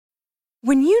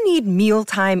When you need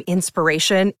mealtime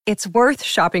inspiration, it's worth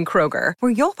shopping Kroger,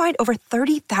 where you'll find over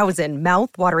 30,000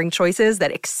 mouth-watering choices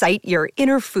that excite your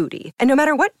inner foodie. And no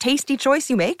matter what tasty choice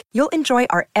you make, you'll enjoy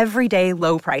our everyday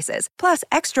low prices, plus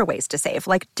extra ways to save,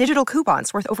 like digital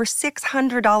coupons worth over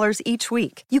 $600 each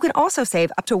week. You can also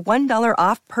save up to $1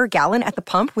 off per gallon at the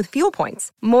pump with fuel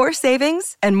points. More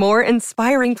savings and more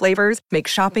inspiring flavors make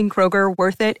shopping Kroger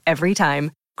worth it every time.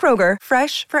 Kroger,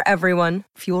 fresh for everyone.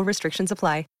 Fuel restrictions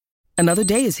apply. Another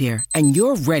day is here, and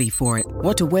you're ready for it.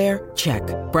 What to wear? Check.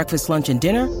 Breakfast, lunch, and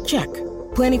dinner? Check.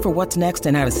 Planning for what's next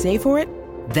and how to save for it?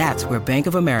 That's where Bank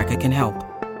of America can help.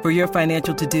 For your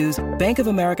financial to-dos, Bank of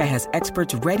America has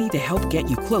experts ready to help get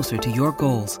you closer to your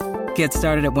goals. Get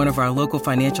started at one of our local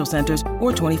financial centers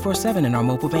or 24/7 in our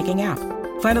mobile banking app.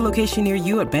 Find a location near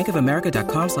you at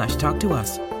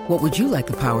bankofamerica.com/talktous. What would you like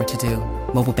the power to do?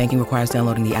 Mobile banking requires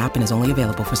downloading the app and is only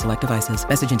available for select devices.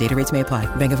 Message and data rates may apply.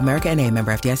 Bank of America N.A.,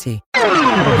 member FDIC.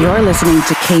 You're listening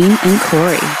to Kane and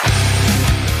Corey.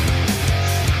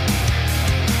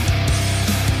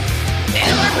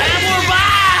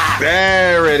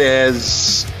 There it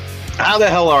is. How the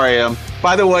hell are you?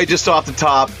 By the way, just off the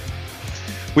top,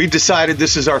 we've decided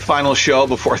this is our final show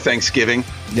before Thanksgiving.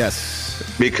 Yes.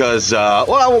 Because,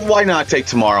 why not take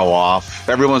tomorrow off?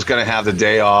 Everyone's going to have the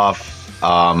day off.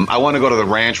 I want to go to the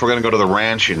ranch. We're going to go to the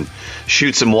ranch and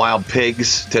shoot some wild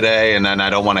pigs today, and then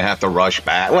I don't want to have to rush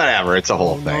back. Whatever. It's a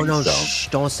whole thing. No, shh,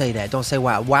 don't say that. Don't say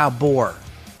wild. Wild boar.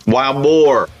 Wild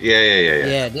boar. Yeah.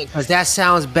 Yeah, because that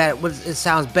sounds better. It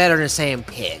sounds better than saying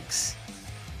pigs.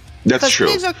 That's true.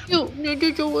 Pigs are cute.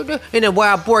 And the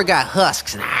wild boar got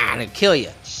husks, and it'll kill you.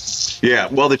 Yeah,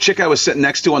 well, the chick I was sitting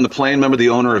next to on the plane, remember the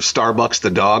owner of Starbucks, the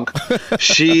dog?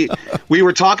 We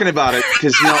were talking about it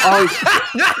because,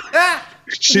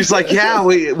 she's like, yeah,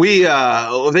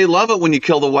 they love it when you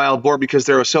kill the wild boar because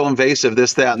they're so invasive,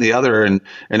 this, that, and the other. And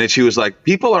then she was like,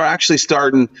 people are actually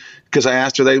starting, because I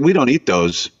asked her, we don't eat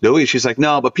those, do we? She's like,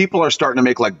 no, but people are starting to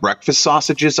make like breakfast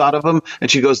sausages out of them.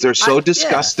 And she goes, they're so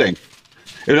disgusting.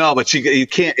 Yeah. But you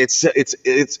can't.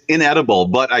 It's inedible.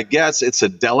 But I guess it's a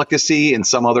delicacy in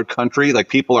some other country. Like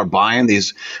people are buying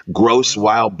these gross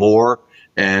wild boar,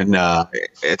 and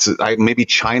maybe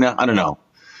China. I don't know.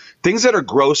 Things that are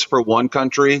gross for one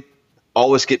country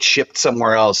always get shipped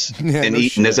somewhere else and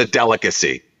eaten as a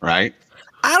delicacy, right?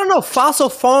 I don't know. Fossil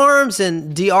Farms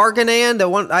and D'Argonan, the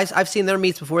one I've seen their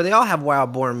meats before. They all have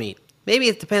wild boar meat. Maybe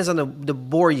it depends on the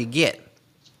boar you get.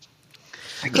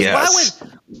 I guess.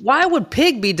 Why would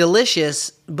pig be delicious,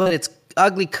 but its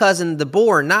ugly cousin, the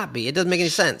boar, not be? It doesn't make any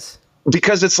sense.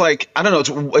 Because it's like, I don't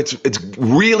know, it's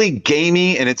really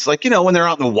gamey, and it's like, when they're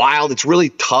out in the wild, it's really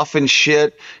tough and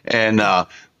shit. And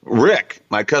Rick,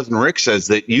 my cousin Rick, says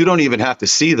that you don't even have to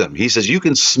see them. He says you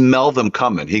can smell them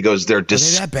coming. He goes, they're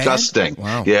disgusting.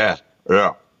 Wow. Yeah.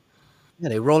 Yeah,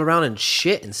 they roll around in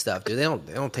shit and stuff, dude. They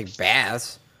don't take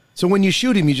baths. So when you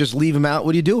shoot him, you just leave him out.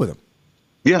 What do you do with him?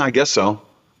 Yeah, I guess so.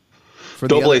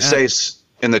 Doble Sace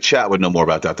in the chat would know more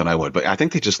about that than I would, but I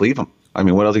think they just leave them. I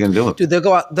mean, what else are they going to do with them? Dude,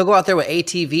 they'll go out there with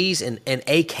ATVs and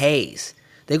AKs.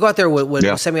 They go out there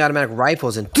with semi-automatic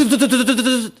rifles and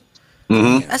that's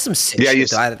some sick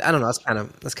shit. I don't know. That's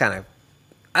kind of.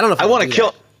 I don't know. If I want to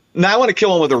kill. No, I want to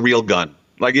kill him with a real gun.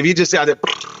 Like if you just out there,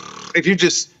 if you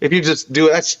just do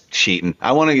it, that's cheating.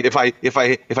 I want to.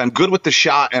 If I'm good with the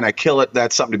shot and I kill it,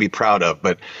 that's something to be proud of.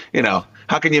 But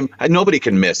how can you? Nobody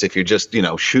can miss if you're just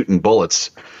shooting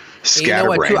bullets.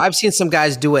 Scatterbrain. I've seen some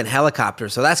guys do it in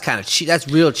helicopters, so that's kind of cheat. That's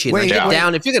real cheating. Get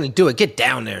down if you're going to do it. Get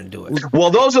down there and do it.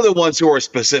 Well, those are the ones who are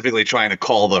specifically trying to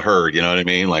call the herd. You know what I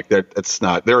mean? Like it's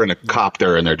not. They're in a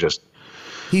copter and they're just.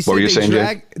 He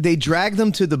said they drag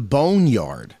them to the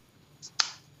boneyard.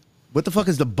 What the fuck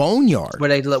is the boneyard? Where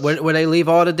they leave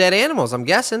all the dead animals, I'm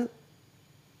guessing.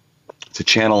 It's a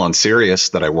channel on Sirius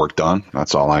that I worked on.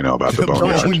 That's all I know about the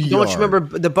boneyard. Don't you remember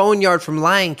the boneyard from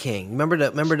Lion King? Remember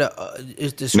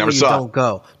is this where you don't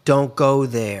go? Don't go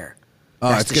there.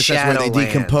 Oh, it's because that's where they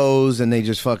decompose and they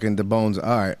just fucking the bones.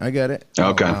 All right, I get it.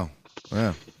 Okay. Oh, wow.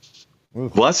 Yeah.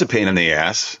 Well, that's a pain in the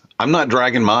ass. I'm not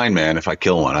dragging mine, man. If I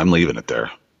kill one, I'm leaving it there.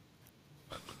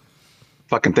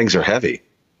 Fucking things are heavy,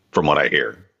 from what I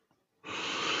hear.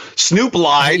 Snoop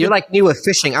lied. You're like me with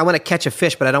fishing. I want to catch a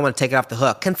fish, but I don't want to take it off the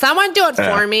hook. Can someone do it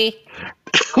for me?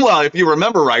 Well, if you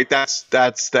remember right, that's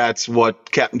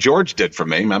what Captain George did for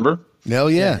me. Remember? Hell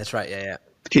yeah. That's right. Yeah.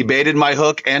 He baited my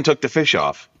hook and took the fish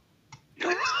off.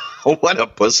 What a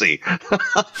pussy.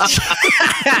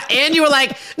 And you were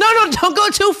like, no, don't go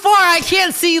too far. I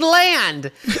can't see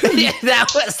land. That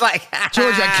was like,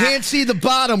 George, I can't see the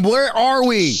bottom. Where are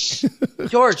we?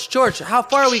 George, how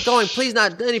far are we going? Please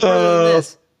not any further than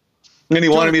this. And he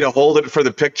wanted me to hold it for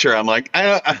the picture. I'm like,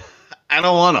 I I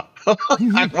don't want to.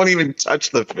 I won't even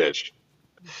touch the fish.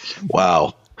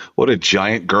 Wow. What a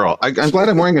giant girl. I'm glad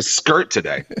I'm wearing a skirt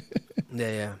today.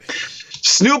 Yeah.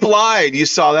 Snoop lied. You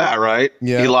saw that, right?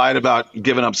 Yeah. He lied about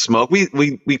giving up smoke.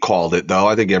 We called it, though.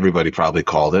 I think everybody probably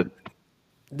called it.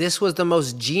 This was the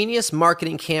most genius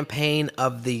marketing campaign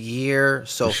of the year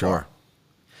so far.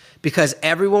 Because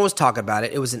everyone was talking about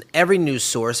it. It was in every news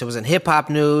source. It was in hip-hop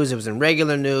news. It was in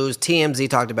regular news. TMZ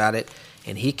talked about it.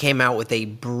 And he came out with a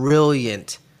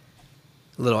brilliant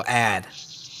little ad.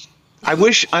 I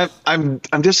wish I'm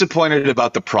disappointed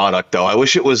about the product, though. I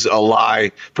wish it was a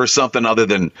lie for something other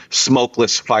than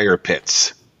smokeless fire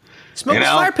pits. Smokeless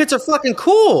fire pits are fucking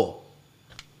cool.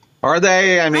 Are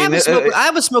they? I mean, I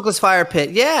have a smokeless fire pit.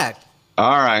 Yeah.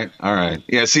 All right.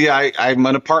 Yeah. See, I'm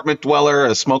an apartment dweller.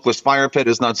 A smokeless fire pit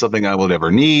is not something I would ever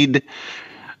need.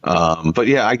 But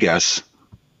yeah, I guess.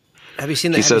 Have you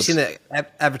seen the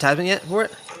advertisement yet for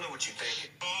it? I know what you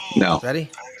think. No.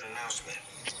 Ready? I have an announcement.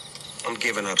 I'm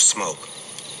giving up smoke.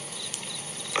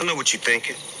 I know what you're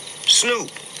thinking.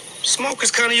 Snoop, smoke is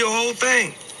kind of your whole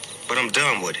thing. But I'm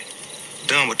done with it.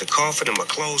 Done with the coughing and my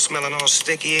clothes smelling all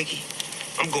sticky icky.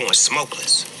 I'm going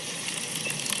smokeless.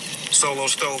 Solo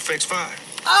stove fix fire.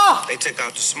 Oh! They took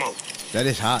out the smoke. That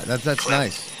is hot. That's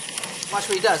nice. Watch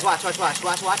what he does. Watch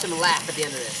him laugh at the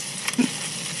end of this.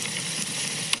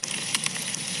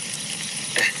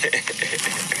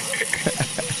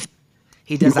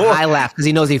 He does a high laugh because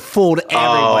he knows he fooled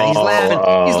everybody.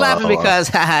 He's laughing because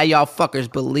y'all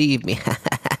fuckers believe me.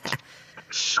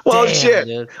 Well, Damn, shit.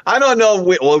 Dude. I don't know.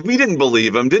 We didn't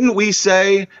believe him. Didn't we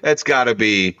say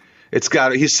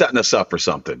he's setting us up for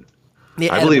something?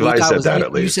 Yeah, I believe I said that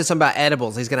at least. You said something about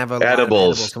edibles. He's going to have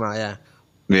edibles come out,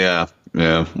 yeah.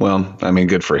 Yeah. Well, I mean,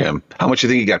 good for him. How much do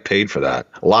you think he got paid for that?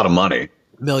 A lot of money.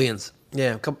 Millions.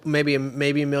 Yeah, maybe $1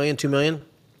 million, $2 million.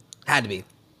 Had to be.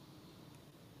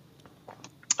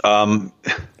 What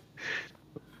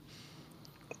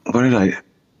did I?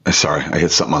 Sorry, I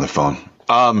hit something on the phone.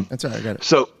 That's all right. I got it.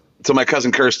 So my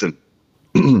cousin Kirsten,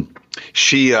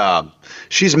 she's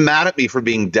mad at me for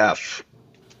being deaf.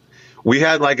 We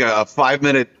had like a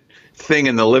 5-minute thing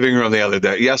in the living room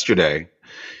yesterday,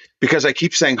 because I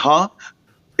keep saying, huh?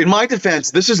 In my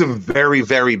defense, this is a very,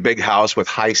 very big house with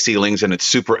high ceilings and it's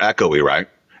super echoey, right?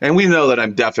 And we know that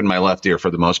I'm deaf in my left ear for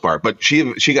the most part. But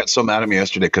she got so mad at me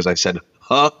yesterday because I said,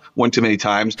 huh, one too many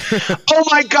times. Oh,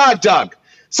 my God, Doug.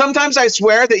 Sometimes I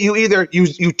swear that you either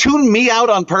you tune me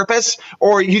out on purpose,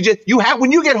 or when you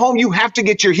get home, you have to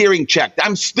get your hearing checked.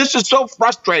 This is so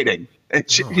frustrating. And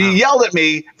he yelled at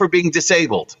me for being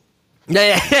disabled.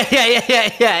 Yeah.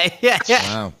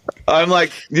 Wow. I'm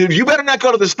like, you better not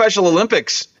go to the Special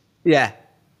Olympics. Yeah.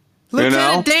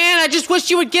 Lieutenant Dan, I just wish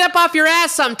you would get up off your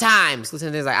ass sometimes.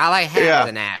 Lieutenant Dan's like, all I have is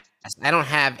an ass. I don't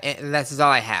have, that's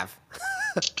all I have.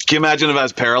 Can you imagine if I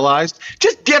was paralyzed?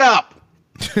 Just get up.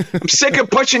 I'm sick of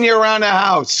pushing you around the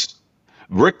house.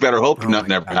 Rick better hope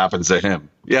nothing ever happens to him.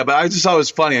 Yeah, but I just thought it was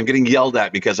funny. I'm getting yelled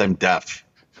at because I'm deaf.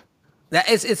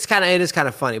 It is kind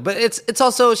of funny, but it's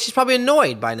also, she's probably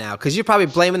annoyed by now because you're probably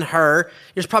blaming her.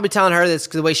 You're probably telling her that's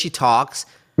the way she talks.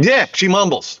 Yeah, she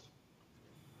mumbles.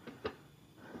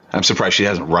 I'm surprised she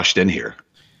hasn't rushed in here.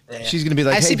 Yeah. She's going to be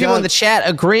like, I see people in the chat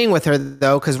agreeing with her,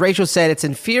 though, because Rachel said it's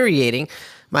infuriating.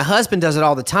 My husband does it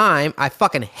all the time. I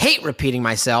fucking hate repeating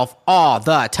myself all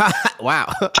the time.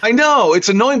 Wow. I know. It's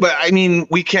annoying, but I mean,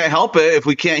 we can't help it if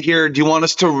we can't hear. Do you want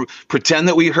us to pretend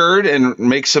that we heard and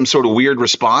make some sort of weird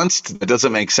response that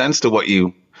doesn't make sense to what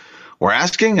you were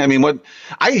asking? I mean,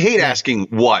 I hate asking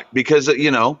what, because,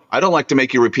 I don't like to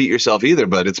make you repeat yourself either,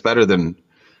 but it's better than,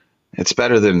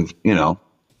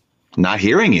 not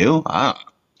hearing you.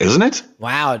 Isn't it?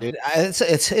 Wow, dude.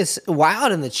 It's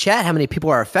wild in the chat how many people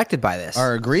are affected by this.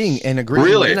 Are agreeing.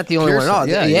 Really? You're not the only one at all.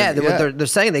 Yeah. What they're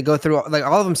saying, they go through, like,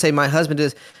 all of them say my husband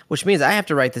is, which means I have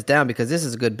to write this down because this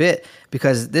is a good bit,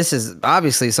 because this is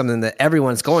obviously something that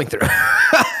everyone's going through.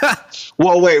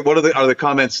 Well, wait, what are the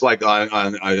comments like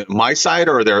on my side,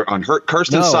 or they're on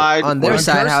Kirsten's side? On their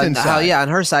side, side. On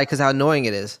her side, because how annoying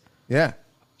it is. Yeah.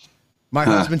 My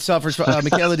husband suffers from,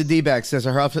 Michaela the D-Back says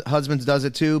her husband does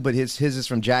it too, but his is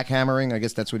from jackhammering. I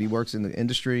guess that's what he works in the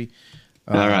industry.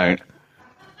 All right.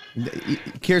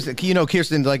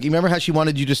 Kirsten, like, you remember how she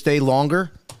wanted you to stay longer?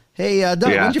 Hey, Doug,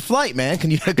 when's your flight, man?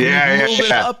 Can you move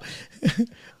it up?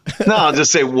 No, I'll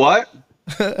just say what?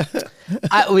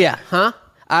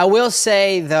 I will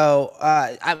say, though,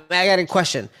 I got a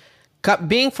question.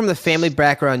 Being from the family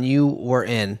background you were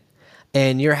in,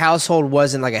 and your household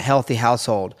wasn't like a healthy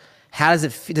household, how does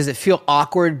it feel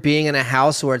awkward being in a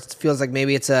house where it feels like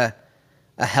maybe it's a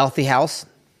healthy house?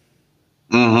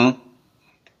 Mm-hmm.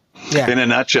 Yeah. In a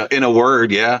nutshell, in a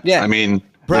word, yeah. Yeah. I mean,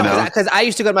 Because I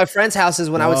used to go to my friends' houses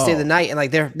when I would stay the night, and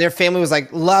like their family was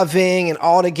like loving and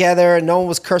all together, and no one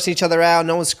was cursing each other out,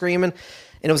 no one was screaming,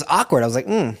 and it was awkward. I was like,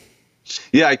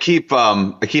 Yeah, I keep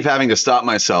having to stop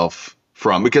myself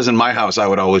from, because in my house I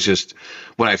would always just,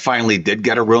 when I finally did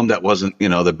get a room that wasn't,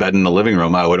 the bed in the living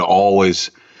room, I would always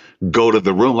go to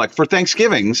the room. Like for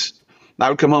Thanksgivings, I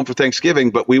would come home for Thanksgiving,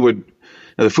 but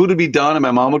the food would be done and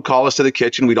my mom would call us to the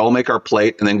kitchen. We'd all make our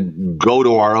plate and then go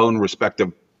to our own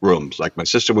respective rooms. Like my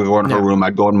sister would go in her room,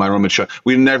 I'd go in my room and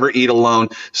we'd never eat alone.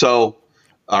 So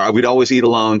we'd always eat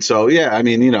alone. So yeah, I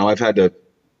mean, I've had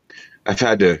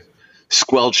to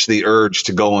squelch the urge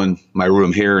to go in my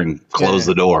room here and close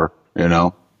the door.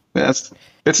 It's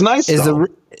nice.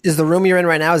 Is the room you're in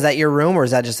right now, is that your room or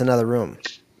is that just another room?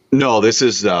 No, this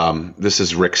is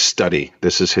Rick's study.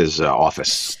 This is his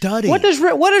office. Study. What does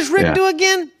Rick do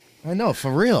again? I know,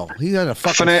 for real. He had a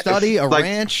fucking study, a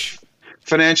ranch.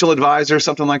 Financial advisor,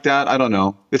 something like that. I don't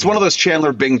know. It's one of those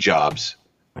Chandler Bing jobs.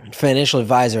 Financial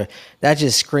advisor. That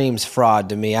just screams fraud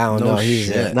to me. I don't know.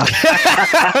 Shit. What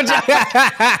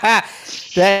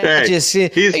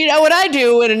I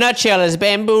do in a nutshell is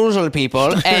bamboozle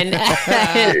people, and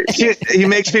he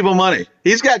makes people money.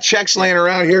 He's got checks laying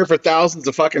around here for thousands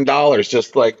of fucking dollars.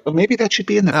 Just like, maybe that should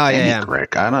be in the penny,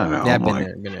 Rick. I don't know. Yeah, I've been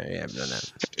there. I've done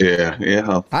that.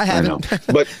 Yeah. I haven't.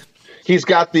 But he's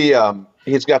got the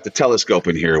telescope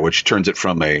in here, which turns it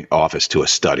from a office to a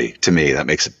study. To me, that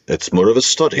makes it's more of a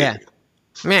study. Yeah.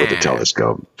 With the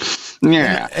telescope.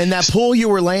 Yeah. And that pool you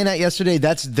were laying at yesterday,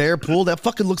 that's their pool? That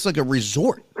fucking looks like a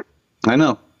resort. I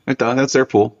know. That's their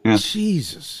pool. Yeah.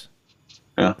 Jesus.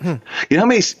 Yeah. You know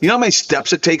how many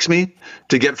steps it takes me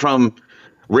to get from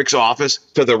Rick's office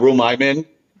to the room I'm in?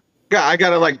 Yeah, I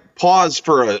gotta like pause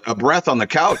for a breath on the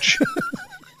couch.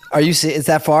 Are you is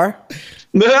that far?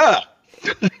 Yeah.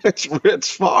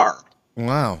 It's far.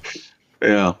 Wow.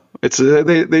 Yeah. It's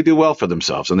they do well for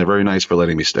themselves, and they're very nice for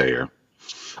letting me stay here.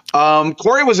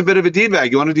 Corey was a bit of a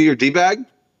D-bag. You want to do your D-bag?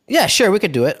 Yeah, sure. We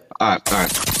could do it. All right.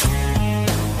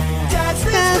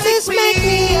 Does this make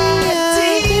me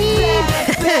a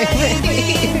D-bag,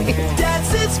 baby?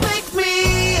 Does this make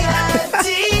me a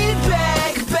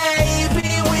D-bag, baby?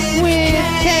 With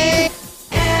Kane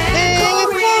and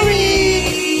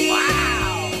Corey.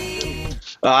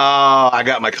 Wow. I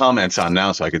got my comments on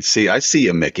now so I could see. I see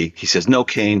you, Mickey. He says, no,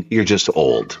 Kane, you're just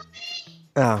old.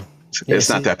 Oh. It's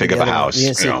not that big of a house.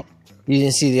 You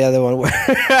didn't see the other one. What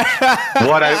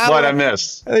I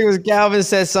missed? I think it was Galvin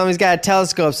says something. He's got a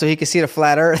telescope so he can see the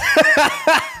flat Earth.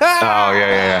 Oh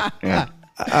yeah.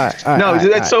 All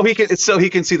right, so he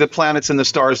can see the planets and the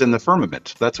stars in the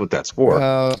firmament. That's what that's for.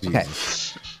 Okay.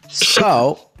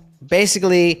 So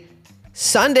basically,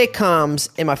 Sunday comes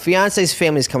and my fiance's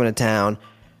family's coming to town.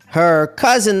 Her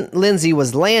cousin Lindsay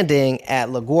was landing at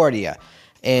LaGuardia,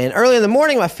 and early in the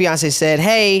morning, my fiance said,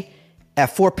 "Hey,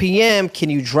 at 4 p.m., can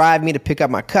you drive me to pick up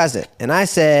my cousin?" And I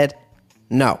said,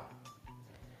 "No."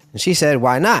 And she said,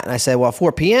 "Why not?" And I said, "Well,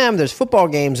 4 p.m., there's football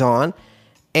games on,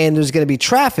 and there's going to be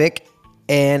traffic,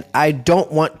 and I don't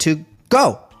want to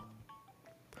go.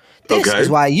 This is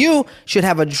why you should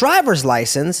have a driver's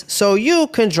license so you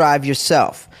can drive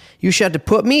yourself. You should have to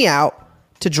put me out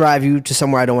to drive you to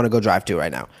somewhere I don't want to go drive to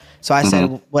right now." So I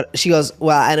said, "What?" She goes,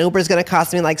 "Well, an Uber is going to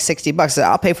cost me like $60." I said,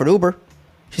 "I'll pay for the Uber."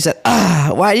 She said,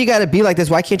 "Why you got to be like this?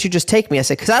 Why can't you just take me?" I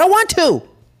said, "Because I don't want to.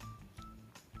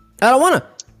 I don't want to."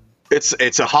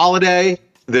 It's a holiday.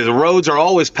 The roads are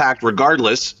always packed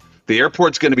regardless. The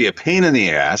airport's going to be a pain in the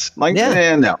ass. No.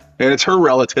 And it's her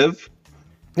relative.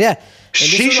 Yeah.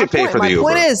 She should pay for the Uber.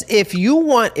 My point is, if you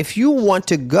want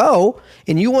to go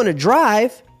and you want to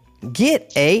drive,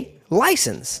 get a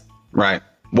license. Right.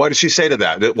 Why does she say to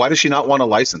that? Why does she not want a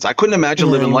license? I couldn't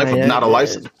imagine living life with not a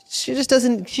license. She just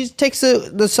doesn't. She takes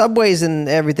the subways and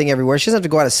everything everywhere. She doesn't have to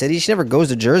go out of city. She never goes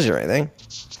to Jersey or anything.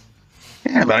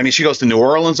 Yeah, but I mean, she goes to New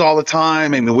Orleans all the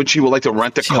time. I mean, would she like to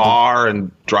rent a car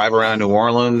and drive around New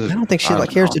Orleans? I don't think she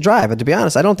cares to drive. But to be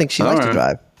honest, I don't think she likes to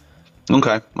drive.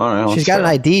 Okay, all right. She's got an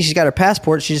ID. She's got her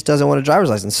passport. She just doesn't want a driver's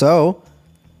license. So.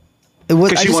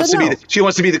 Because she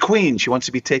wants to be the queen. She wants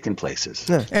to be taken places.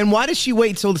 Yeah. And why does she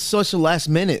wait till such the last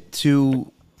minute to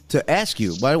ask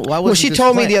you? Why was Well, she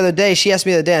told me the other day. She asked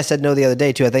me the other day. I said no the other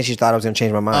day too. I think she thought I was going to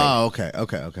change my mind. Oh, okay.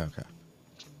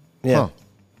 Yeah. Huh.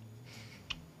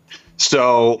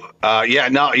 So,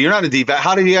 no, you're not a diva.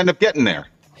 How did you end up getting there?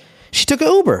 She took an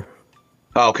Uber.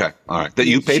 Oh, okay. All right. That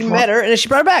you paid for? She met her and then she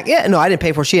brought her back. Yeah. No, I didn't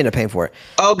pay for it. She ended up paying for it.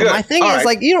 Oh, good. But my thing is,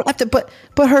 like, you don't have to, but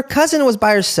her cousin was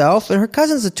by herself, and her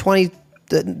cousin's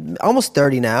almost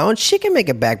 30 now, and she can make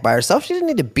it back by herself. She didn't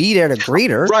need to be there to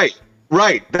greet her.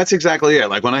 Right. That's exactly it.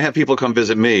 Like when I have people come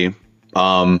visit me,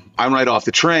 I'm right off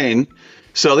the train,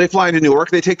 So they fly into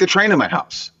Newark. They take the train to my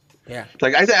house. Yeah.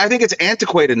 Like I think it's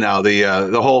antiquated now.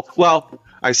 The whole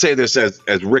I say this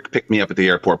as Rick picked me up at the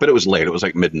airport, but it was late. It was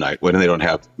like midnight when they don't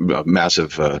have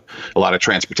a lot of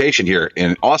transportation here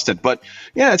in Austin. But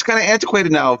yeah, it's kind of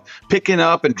antiquated now, picking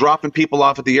up and dropping people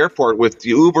off at the airport with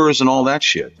the Ubers and all that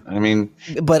shit. I mean,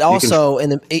 but also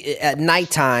at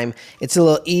nighttime, it's a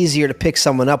little easier to pick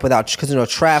someone up because there's no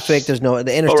traffic.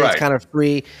 The interstate's kind of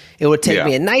free. It would take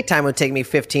me at nighttime. It would take me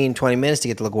 15, 20 minutes to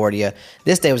get to LaGuardia.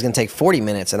 This day was going to take 40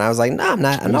 minutes, and I was like, no, I'm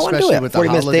not going to do it. 40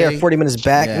 minutes there, 40 minutes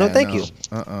back. Yeah, no, thank you.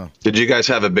 Did you guys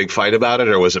have a big fight about it,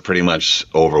 or was it pretty much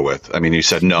over with? I mean, you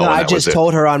said no. No, and I that just was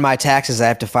told her on my taxes I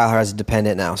have to file her as a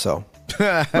dependent now. So.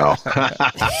 No.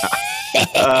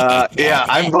 Yeah,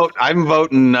 I'm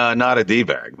voting not a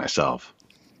D-bag myself.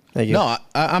 Thank you. No,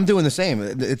 I'm doing the same.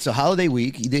 It's a holiday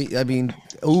week. I mean,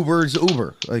 Uber's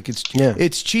Uber. Like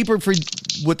it's cheaper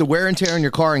with the wear and tear on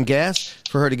your car and gas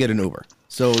for her to get an Uber.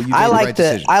 So you made the right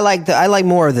decision. I like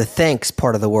more of the thanks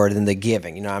part of the word than the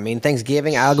giving. You know what I mean?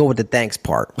 Thanksgiving, I'll go with the thanks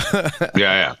part.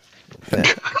 Yeah.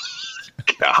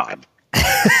 God.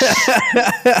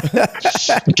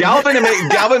 Galvin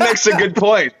makes a good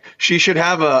point. She should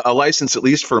have a license at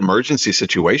least for emergency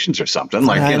situations or something.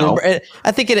 Like, I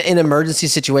think in an emergency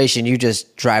situation, you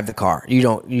just drive the car. You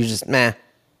get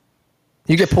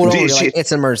pulled over.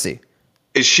 It's an emergency.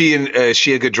 Is she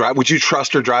a good driver? Would you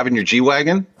trust her driving your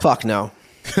G-Wagon? Fuck no.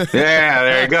 Yeah,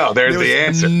 there you go. There's the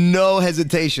answer. No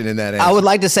hesitation in that answer. I would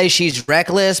like to say she's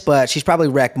reckless, but she's probably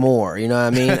wrecked more. You know what I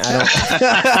mean?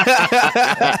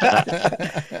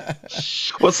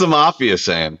 What's the mafia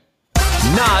saying?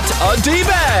 Not a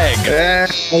D-bag.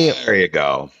 There you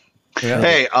go. Yeah.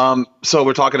 Hey, so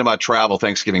we're talking about travel,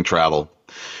 Thanksgiving travel.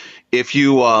 If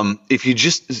you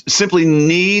just simply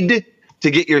need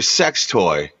to get your sex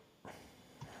toy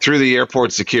through the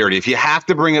airport security, if you have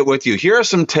to bring it with you, here are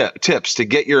some tips to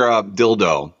get your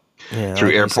dildo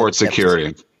through airport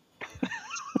security.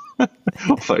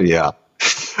 Yeah.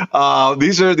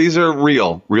 These are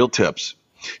real tips.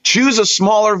 Choose a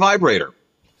smaller vibrator.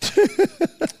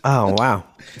 Oh, wow.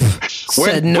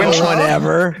 Said no one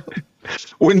ever.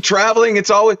 When traveling, it's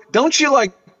always don't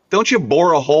you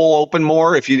bore a hole open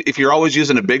more if you're always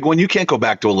using a big one? You can't go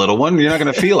back to a little one. You're not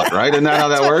going to feel it, right? Isn't that how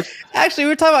that works? Actually, we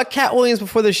were talking about Cat Williams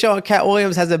before the show, and Cat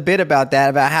Williams has a bit about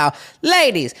that, about how,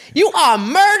 ladies, you are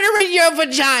murdering your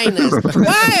vaginas.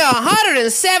 Why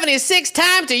 176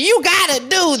 times do you got to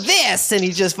do this? And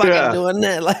he's just fucking doing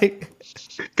that, like.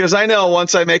 Because I know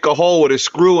once I make a hole with a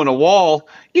screw in a wall,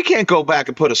 you can't go back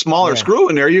and put a smaller screw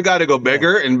in there. You got to go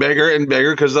bigger and bigger and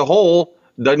bigger because the hole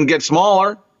doesn't get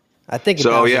smaller. I think it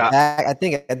bounces back. I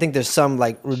think there's some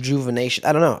like rejuvenation.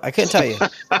 I don't know. I couldn't tell you.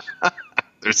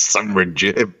 There's some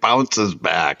it bounces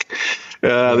back.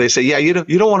 They say, you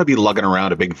don't want to be lugging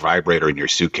around a big vibrator in your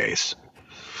suitcase.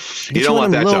 You don't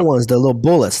want that little ones, the little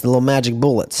bullets, the little magic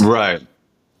bullets. Right.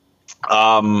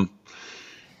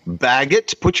 Bag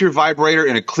it. Put your vibrator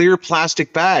in a clear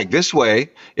plastic bag. This way,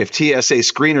 if TSA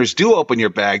screeners do open your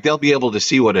bag, they'll be able to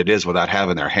see what it is without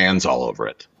having their hands all over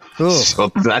it. Ooh.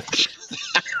 So that's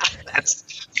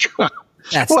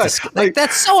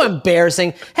so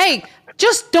embarrassing. Hey,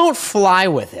 just don't fly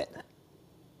with it.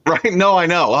 Right? No, I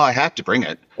know. Oh, I have to bring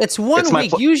it. It's one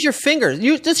week. Use your fingers.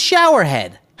 Use the shower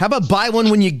head. How about buy one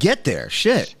when you get there?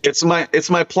 Shit. It's my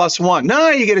 +1. No,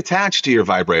 you get attached to your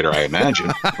vibrator, I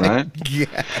imagine. Right? Yeah.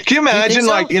 Can you imagine,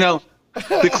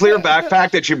 the clear backpack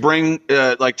that you bring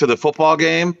to the football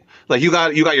game? Like you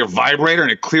got your vibrator in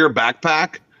a clear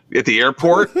backpack at the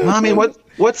airport? Mommy,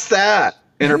 what's that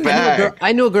in her bag?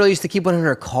 I knew a girl used to keep one in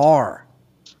her car.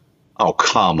 Oh,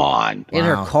 come on. In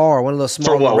her car, one of those small.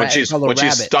 For what? When she's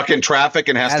stuck in traffic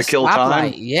and has to kill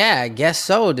time? Yeah, I guess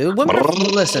so, dude.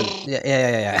 Listen.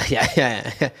 Yeah.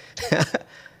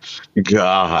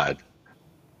 God.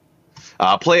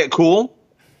 Play it cool.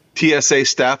 TSA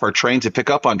staff are trained to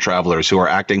pick up on travelers who are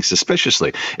acting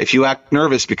suspiciously. If you act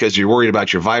nervous because you're worried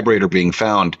about your vibrator being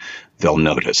found, they'll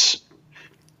notice.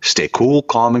 Stay cool,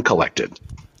 calm, and collected.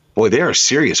 Boy, they are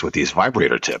serious with these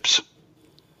vibrator tips.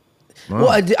 Wow.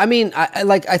 Well, I mean,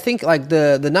 I think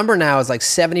the number now is like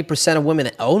 70% of women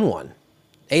own one.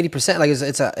 80%, like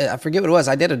I forget what it was.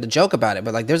 I did a joke about it,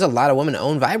 but like there's a lot of women that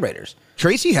own vibrators.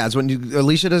 Tracy has one.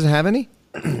 Alicia doesn't have any?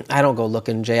 I don't go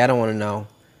looking, Jay. I don't want to know.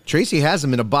 Tracy has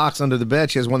them in a box under the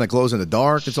bed. She has one that glows in the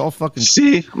dark. It's all fucking.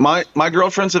 See, my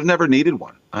girlfriends have never needed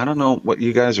one. I don't know what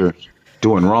you guys are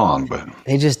doing wrong, but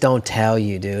they just don't tell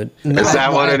you, dude. Is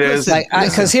that what it is?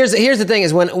 Because here's the thing: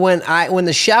 is when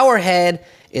the shower head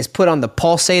is put on the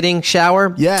pulsating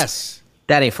shower. Yes,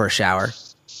 that ain't for a shower.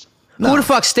 Who the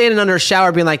fuck's standing under a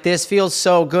shower being like, this feels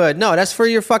so good? No, that's for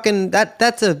your fucking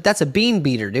that's a bean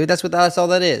beater, dude. That's all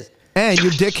that is. And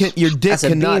your dick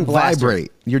cannot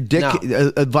vibrate. Your dick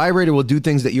a vibrator will do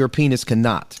things that your penis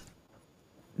cannot.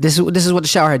 This is what the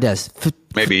shower head does.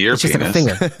 Maybe your penis. Just like a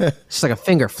finger. Just like a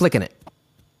finger flicking it.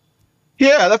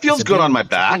 Yeah, that feels good on my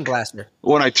back.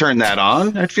 When I turn that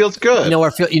on, it feels good. You know where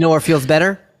it feels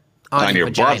better? On your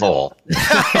butthole.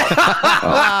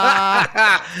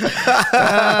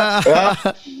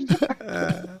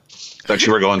 Thought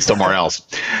you were going somewhere else.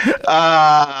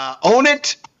 Own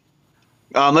it.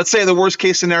 Let's say the worst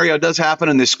case scenario does happen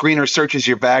and the screener searches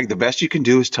your bag. The best you can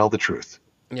do is tell the truth.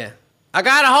 Yeah. I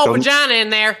got a whole vagina in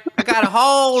there. I got a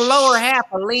whole lower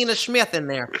half of Lena Smith in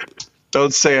there.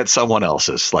 Don't say it's someone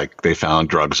else's, like they found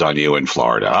drugs on you in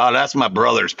Florida. Oh, that's my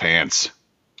brother's pants.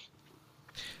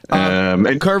 Well,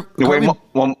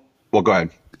 go ahead.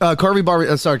 Kirby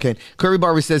Barbie, sorry, Kane. Kirby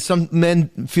Barbie says some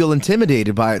men feel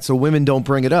intimidated by it, so women don't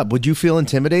bring it up. Would you feel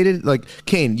intimidated? Like,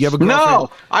 Kane, you have a girlfriend? No,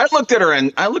 I looked at her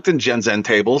and I looked in Jen's end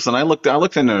tables, and I looked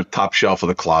in the top shelf of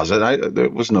the closet. There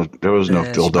was no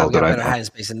dildo that I. Better hiding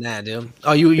space than that, dude.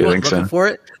 Oh, you weren't looking for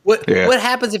it? What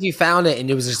happens if you found it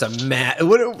and it was just a mat?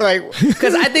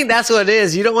 Because I think that's what it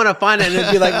is. You don't want to find it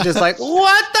and be like, just like,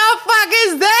 what the fuck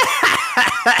is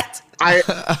that?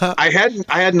 I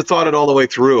hadn't thought it all the way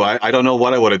through. I don't know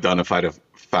what I would have done if I'd have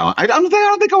found. I don't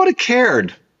think I would have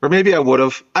cared, or maybe I would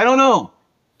have. I don't know.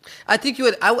 I think you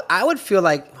would. I would feel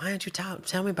like, why don't you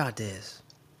tell me about this,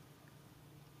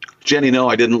 Jenny? No,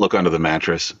 I didn't look under the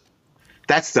mattress.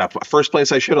 That's the first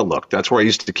place I should have looked. That's where I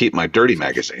used to keep my dirty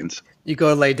magazines. You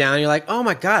go lay down. You're like, oh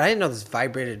my god, I didn't know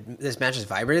this mattress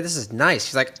vibrated. This is nice.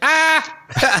 She's like,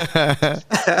 ah.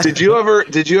 Did you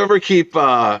ever keep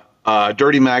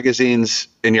dirty magazines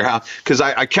in your house? Because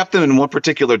I kept them in one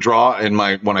particular drawer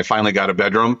when I finally got a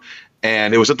bedroom,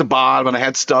 and it was at the bottom and I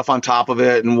had stuff on top of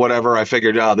it and whatever. I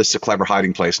figured, this is a clever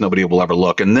hiding place. Nobody will ever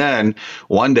look. And then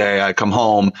one day I come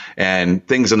home and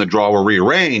things in the drawer were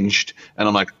rearranged, and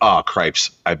I'm like, oh, cripes.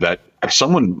 I bet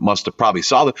someone must have probably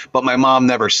saw it, but my mom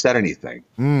never said anything.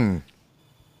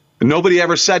 Nobody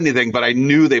ever said anything, but I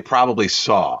knew they probably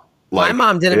saw. My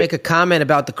mom didn't make a comment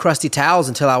about the crusty towels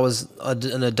until I was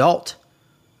an adult.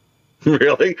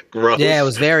 Really? Gross. Yeah, it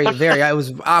was very, very, it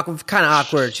was kind of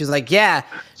awkward. She was like, yeah.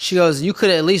 She goes, you could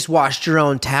have at least washed your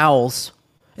own towels,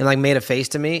 and like made a face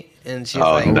to me. And she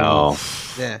was like, no.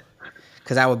 Yeah.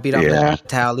 Because I would beat up the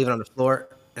towel, leave it on the floor,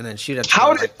 and then she'd have to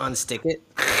unstick it.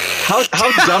 How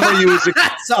dumb are you as a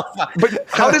kid? So funny. But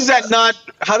how does that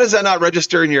not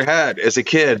register in your head as a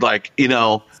kid? Like,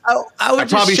 I would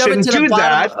probably shouldn't do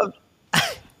that.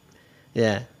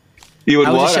 Yeah. You would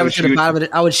what?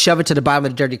 I would shove it to the bottom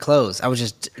of the dirty clothes. I would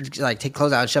just like take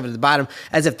clothes out and shove it to the bottom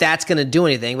as if that's going to do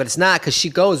anything, but it's not, because she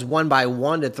goes one by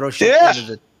one to throw shit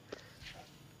into the.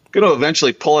 Going to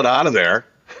eventually pull it out of there.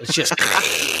 It's just.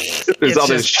 There's all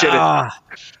this shit.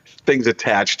 Things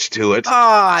attached to it. Oh,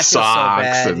 I feel so socks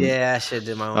bad. Yeah, I should have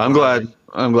did my own.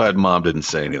 I'm glad Mom didn't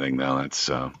say anything though. That's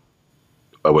I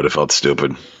would have felt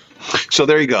stupid. So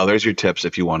there you go. There's your tips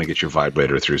if you want to get your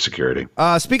vibrator through security.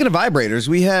 Speaking of vibrators,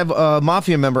 we have a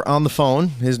Mafia member on the phone.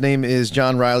 His name is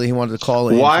John Riley. He wanted to call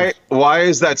in. Why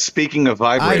is that speaking of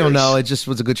vibrators? I don't know. It just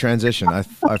was a good transition.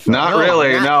 Not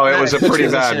really. No, it was a pretty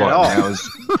bad one. It was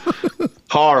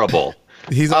horrible.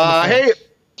 He's on hey,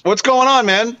 what's going on,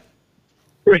 man?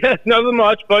 Nothing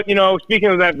much, but, speaking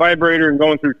of that vibrator and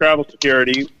going through travel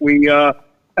security, we,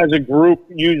 as a group,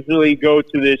 usually go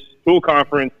to this school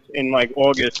conference in,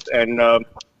 August, and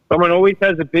someone always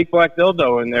has a big black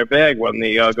dildo in their bag when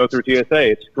they go through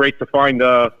TSA. It's great to find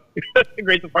out who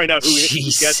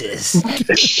gets it.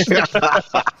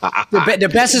 The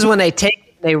best is when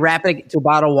they wrap it to a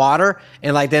bottle of water,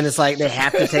 and, then it's like they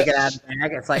have to take it out of the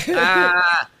bag. It's like,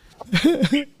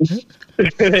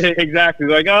 Exactly.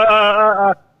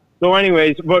 So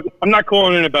anyways, but I'm not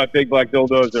calling in about big black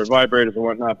dildos or vibrators or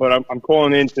whatnot, but I'm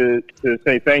calling in to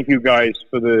say thank you guys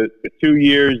for the 2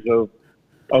 years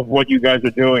of what you guys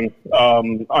are doing.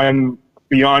 I'm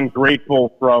beyond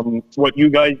grateful from what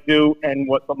you guys do and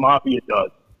what the Mafia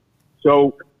does.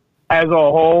 So as a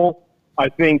whole, I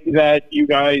think that you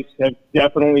guys have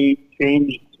definitely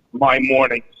changed my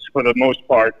mornings for the most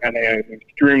part, and I'm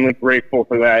extremely grateful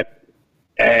for that.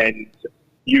 And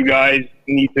you guys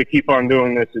need to keep on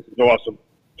doing this. This is awesome.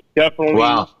 Definitely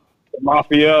the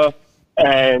Mafia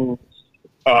and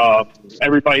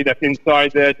everybody that's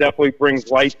inside there definitely brings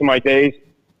light to my days.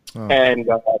 Oh. And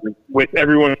with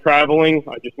everyone traveling,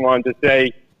 I just wanted to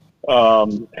say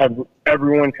have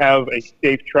everyone have a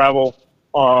safe travel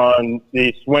on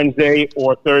this Wednesday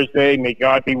or Thursday. May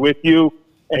God be with you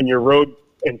and your road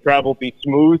and travel be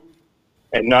smooth.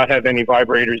 and not have any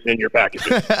vibrators in your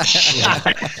packages.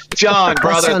 John,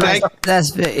 brother,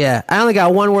 yeah. I only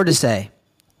got one word to say.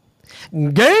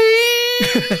 Gay.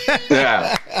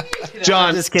 Yeah,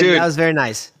 John, just kidding. dude, That was very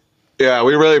nice. Yeah,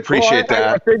 we really appreciate that.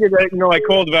 I figured that, I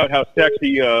called about how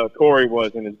sexy Corey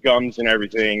was and his gums and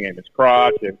everything and his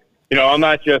crotch. And, I'm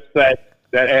not just that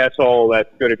asshole that's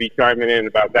going to be chiming in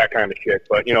about that kind of shit.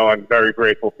 But, I'm very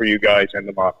grateful for you guys and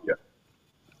the Mafia.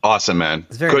 Awesome, man.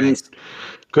 It's very nice.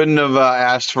 Couldn't have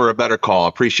asked for a better call.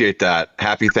 Appreciate that.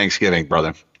 Happy Thanksgiving,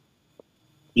 brother.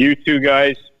 You too,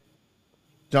 guys.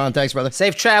 John, thanks, brother.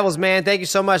 Safe travels, man. Thank you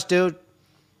so much, dude.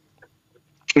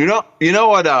 You know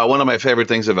what? One of my favorite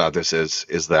things about this is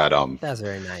that that's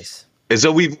very nice. Is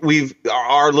that we've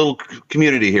our little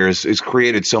community here is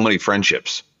created so many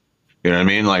friendships. You know what I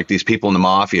mean? Like these people in the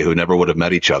Mafia who never would have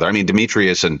met each other. I mean,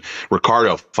 Demetrius and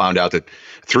Ricardo found out that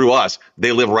through us,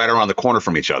 they live right around the corner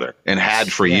from each other and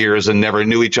had for years and never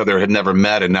knew each other, had never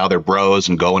met, and now they're bros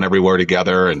and going everywhere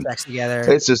together and sex together.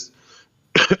 It's just,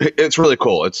 it's really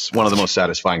cool. It's one of the most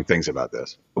satisfying things about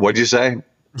this. What'd you say?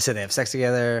 You said they have sex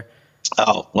together.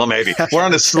 Oh, well, maybe we're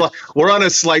on a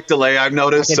slight delay. I've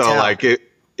noticed. So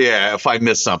if I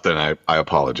missed something, I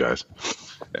apologize.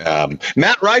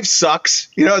 Matt Rife sucks.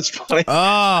 It's funny.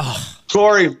 Oh,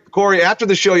 Corey, after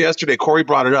the show yesterday, Corey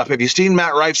brought it up. Have you seen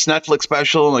Matt Rife's Netflix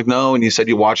special? I'm like, no. And you said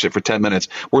you watched it for 10 minutes.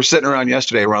 We're sitting around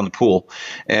yesterday around the pool,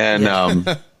 and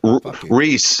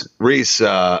Reese,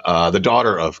 the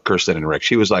daughter of Kirsten and Rick,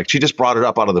 she just brought it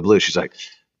up out of the blue. She's like,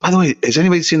 by the way, has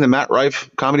anybody seen the Matt Rife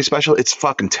comedy special? It's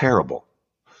fucking terrible.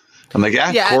 I'm like,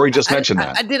 Corey just mentioned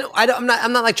that. I'm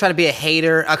not like trying to be a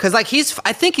hater because I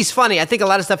think he's funny. I think a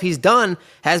lot of stuff he's done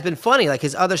has been funny. Like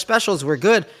his other specials were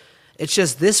good. It's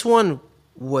just this one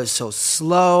was so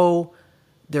slow.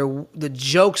 The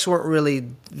jokes weren't really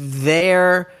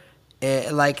there.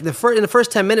 Like in the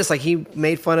first 10 minutes, like he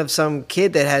made fun of some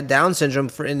kid that had Down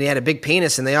syndrome and he had a big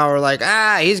penis, and they all were like,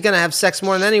 he's gonna have sex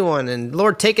more than anyone, and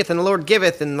Lord taketh and the Lord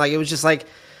giveth, and like it was just like,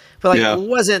 but like it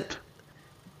wasn't.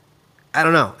 I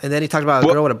don't know. And then he talked about a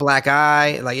girl with a black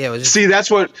eye. Like it was. See,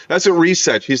 that's what Reese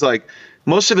said. She's like,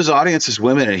 most of his audience is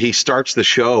women, and he starts the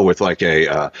show with like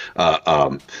a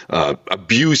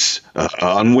abuse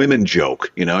on women joke,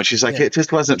 And she's like, it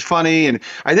just wasn't funny. And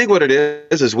I think what it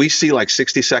is we see like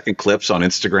 60-second clips on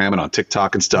Instagram and on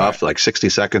TikTok and stuff, like 60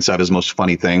 seconds of his most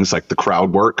funny things, like the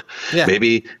crowd work. Yeah.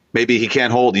 Maybe he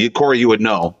can't hold you, Corey. You would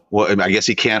know. Well, I guess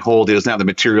he can't hold. He doesn't have the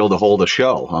material to hold a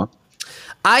show, huh?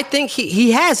 I think he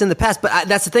has in the past, but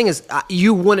that's the thing is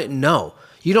you wouldn't know.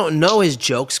 You don't know his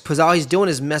jokes because all he's doing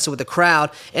is messing with the crowd.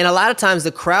 And a lot of times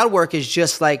the crowd work is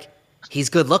just like he's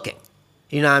good looking.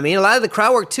 You know what I mean? A lot of the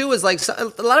crowd work too is like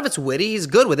a lot of it's witty. He's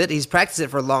good with it. He's practiced it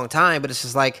for a long time, but it's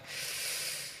just like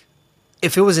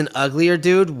if it was an uglier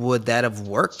dude, would that have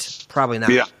worked? Probably not.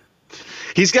 Yeah.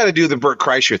 He's got to do the Bert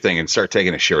Kreischer thing and start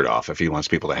taking his shirt off if he wants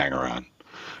people to hang around.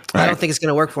 Right. I don't think it's going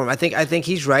to work for him. I think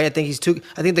he's right. I think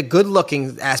the good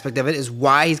looking aspect of it is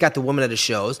why he's got the woman at his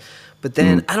shows. But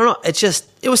then I don't know.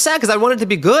 It was sad because I wanted it to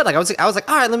be good. Like I was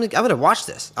like, all right, I'm going to watch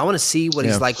this. I want to see what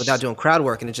he's like without doing crowd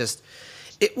work. And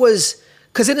it was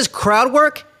because in his crowd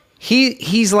work,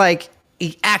 he's like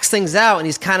he acts things out and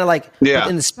he's kind of like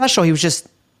in the special he was just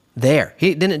there.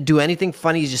 He didn't do anything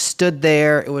funny. He just stood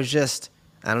there. It was just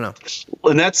I don't know.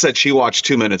 Lynette said she watched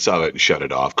 2 minutes of it and shut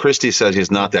it off. Christy says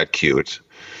he's not that cute.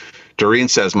 Doreen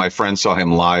says my friend saw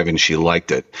him live and she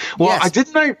liked it. Well, yes.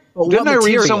 didn't I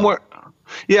read somewhere?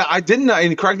 Yeah, I didn't.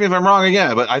 And correct me if I'm wrong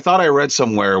again, but I thought I read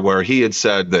somewhere where he had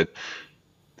said that.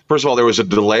 First of all, there was a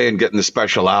delay in getting the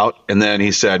special out, and then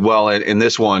he said, "Well, in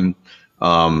this one,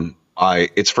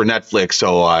 it's for Netflix,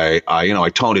 so I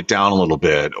toned it down a little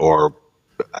bit." Or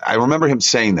I remember him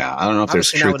saying that. I don't know if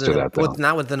there's truth to that. Though.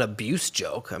 Not with an abuse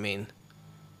joke. I mean,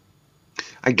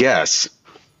 I guess.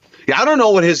 Yeah, I don't know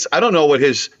what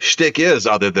his shtick is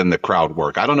other than the crowd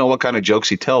work. I don't know what kind of jokes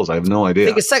he tells. I have no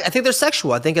idea. I think they're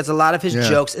sexual. I think it's a lot of his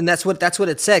jokes, and that's what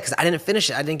it said. Because I didn't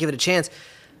finish it. I didn't give it a chance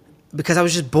because I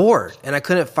was just bored and I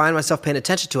couldn't find myself paying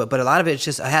attention to it. But a lot of it's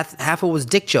just half of it was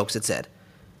dick jokes. It said.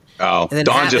 Oh, and then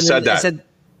Dawn just said that. It said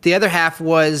the other half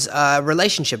was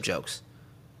relationship jokes.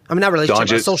 I mean, not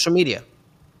relationship, social media.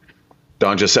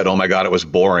 Don just said, "Oh my God, it was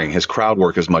boring. His crowd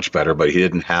work is much better, but he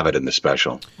didn't have it in the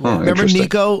special." Remember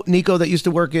Nico that used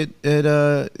to work at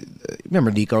remember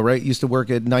Nico, right? Used to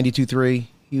work at 92.3.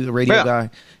 He was a radio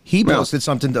guy. He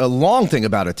posted a long thing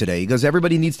about it today. He goes,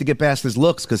 everybody needs to get past his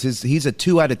looks because he's a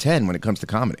 2 out of 10 when it comes to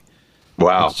comedy.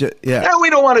 Wow. Yeah. And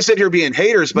we don't want to sit here being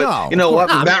haters, but you know what?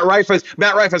 Matt Rife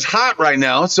is hot right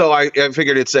now, so I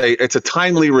figured it's a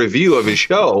timely review of his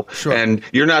show. Sure. And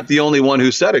you're not the only one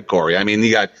who said it, Corey. I mean,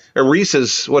 you got Reese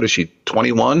is, what is she,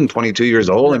 21, 22 years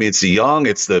old? I mean, it's the young,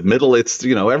 it's the middle, it's,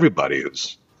 everybody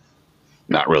who's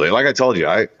not really. Like I told you,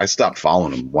 I stopped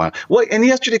following him. Wow. Well, and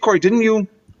yesterday, Corey, didn't you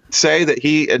say that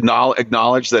he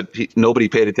acknowledged that nobody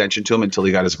paid attention to him until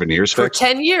he got his veneers fixed? For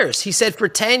 10 years. He said for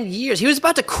 10 years. He was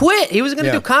about to quit. He wasn't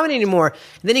going to do comedy anymore.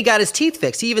 And then he got his teeth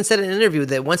fixed. He even said in an interview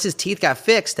that once his teeth got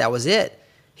fixed, that was it.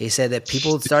 He said that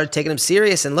people started taking him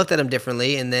serious and looked at him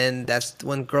differently, and then that's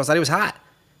when girls thought he was hot.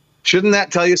 Shouldn't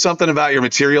that tell you something about your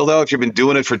material, though, if you've been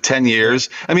doing it for 10 years?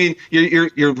 I mean,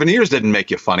 your veneers didn't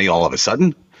make you funny all of a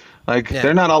sudden.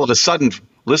 They're not all of a sudden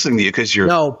listening to you because you're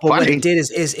no, but funny. what it did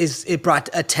is it brought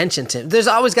attention to him. There's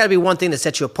always got to be one thing that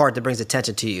sets you apart that brings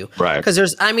attention to you, right? Because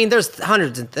there's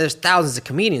thousands of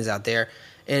comedians out there,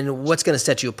 and what's going to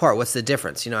set you apart? What's the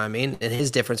difference? You know what I mean? And his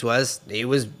difference was he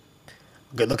was a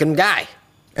good-looking guy,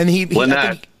 and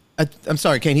I'm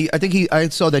sorry, Kane. I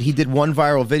saw that he did one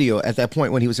viral video at that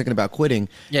point when he was thinking about quitting.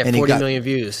 Yeah, and 40 million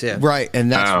views. Yeah, right,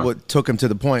 and that's what took him to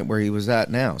the point where he was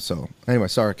at now. So anyway,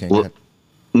 sorry, Kane. Go ahead.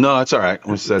 No, that's all right.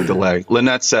 What's that delay?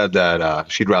 Lynette said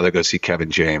that she'd rather go see Kevin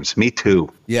James. Me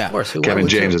too. Yeah. Of course. Kevin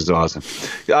James is awesome.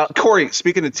 Corey,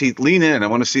 speaking of teeth, lean in. I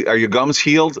want to see, are your gums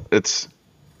healed?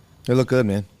 They look good,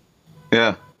 man.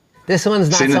 Yeah. This one's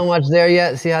not so much there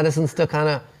yet. See how this one's still kind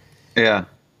of... Yeah.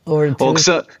 Well,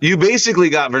 so you basically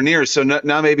got veneers, so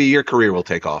now maybe your career will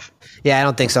take off. Yeah, I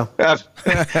don't think so.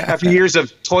 After years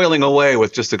of toiling away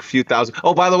with just a few thousand.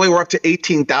 Oh, by the way, we're up to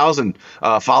 18,000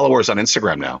 followers on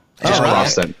Instagram now. Just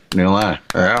crossed that new line.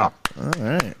 Yeah. All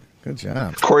right. Good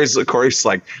job. Corey's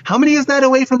like, how many is that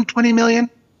away from 20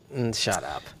 million? Shut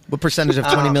up. What percentage of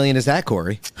 20 million is that,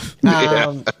 Corey?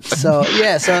 So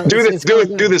do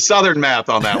the Southern math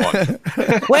on that one.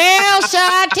 Well, so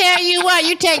I tell you what,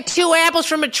 you take 2 apples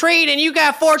from a tree and you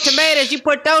got 4 tomatoes. You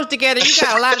put those together, you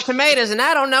got a lot of tomatoes. And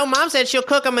I don't know, Mom said she'll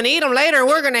cook them and eat them later. And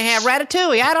we're gonna have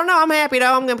ratatouille. I don't know. I'm happy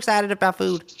though. I'm excited about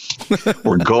food.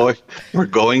 We're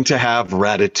going to have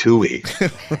ratatouille.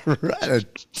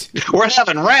 We're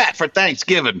having rat for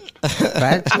Thanksgiving.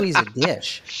 Ratatouille's a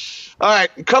dish. All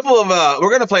right, a couple of we're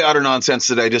going to play utter nonsense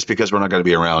today just because we're not going to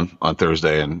be around on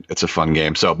Thursday and it's a fun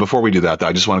game. So before we do that, though,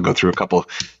 I just want to go through a couple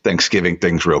Thanksgiving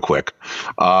things real quick.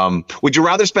 Would you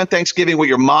rather spend Thanksgiving with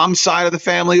your mom's side of the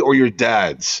family or your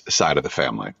dad's side of the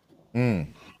family?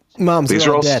 Mom's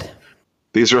dead.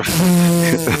 These are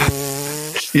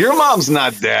your mom's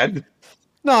not dead.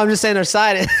 No, I'm just saying her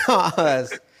side.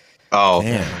 Oh,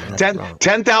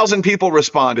 10,000 people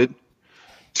responded.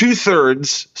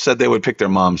 2/3 said they would pick their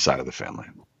mom's side of the family.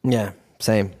 Yeah,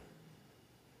 same.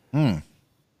 I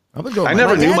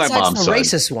never knew my mom's the side.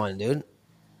 Racist one, dude.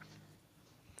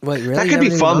 Wait, really? That could be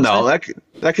fun, though. That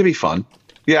could be fun.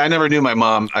 Yeah, I never knew my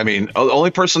mom. I mean, the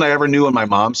only person I ever knew on my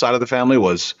mom's side of the family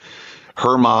was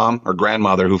her mom, her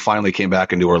grandmother, who finally came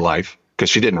back into her life because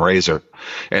she didn't raise her.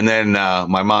 And then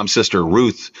my mom's sister,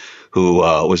 Ruth, who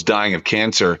was dying of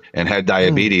cancer and had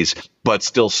diabetes, but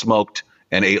still smoked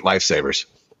and ate Lifesavers.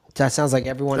 That sounds like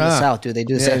everyone in the South, dude. They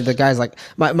do the same. The guys like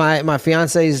my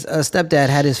fiance's stepdad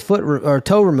had his foot or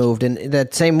toe removed, and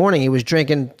that same morning he was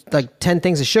drinking like 10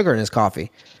 things of sugar in his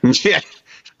coffee. Yeah,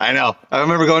 I know. I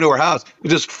remember going to her house. It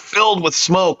was just filled with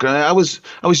smoke. And I was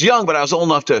young, but I was old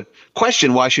enough to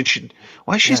question why is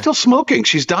she still smoking?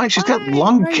 She's dying. She's got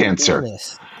lung cancer.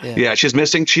 Yeah, she's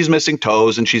missing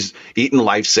toes, and she's eating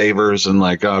Lifesavers, and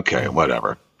like, okay,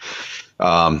 whatever.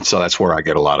 So that's where I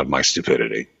get a lot of my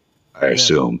stupidity, I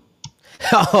assume.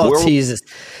 Oh, Jesus.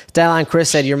 Styline Chris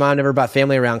said your mom never brought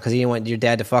family around because he didn't want your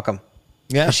dad to fuck him.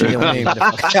 Yeah. She didn't want him to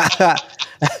fuck.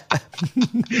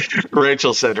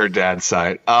 Rachel said her dad's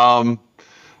side.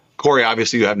 Corey,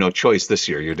 obviously you have no choice this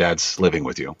year. Your dad's living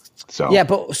with you. So yeah,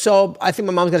 so I think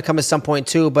my mom's gonna come at some point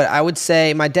too. But I would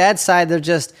say my dad's side,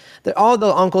 all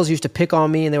the uncles used to pick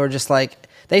on me, and they were just like,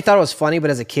 they thought it was funny,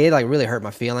 but as a kid, like, really hurt my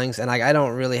feelings, and like I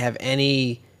don't really have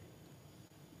any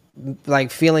like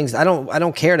feelings. I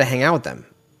don't care to hang out with them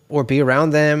or be around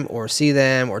them or see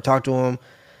them or talk to them.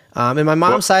 And my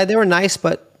mom's side, they were nice,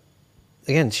 but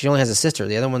again, she only has a sister.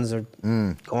 The other ones are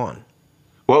gone.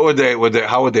 What would they?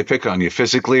 How would they pick on you,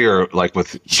 physically or like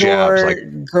with jabs? Like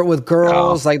with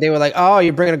girls, like they were like, "Oh,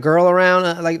 you're bringing a girl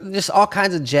around," like just all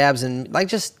kinds of jabs and like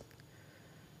just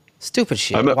stupid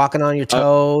shit, walking on your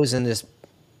toes and just.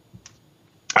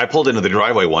 I pulled into the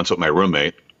driveway once with my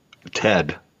roommate,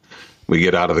 Ted. We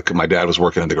get out of my dad was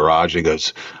working in the garage. And he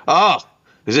goes, "Oh,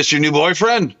 is this your new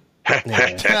boyfriend?"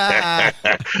 And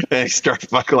he starts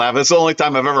fucking laughing. It's the only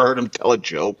time I've ever heard him tell a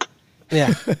joke.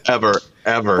 Yeah. Ever.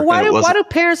 ever. But why do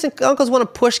parents and uncles want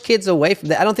to push kids away from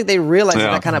that? I don't think they realize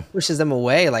that kind of pushes them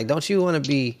away. Like, don't you want to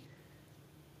be?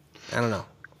 I don't know.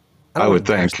 I would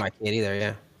think my kid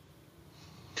either.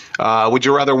 Yeah. Would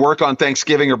you rather work on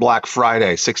Thanksgiving or Black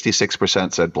Friday?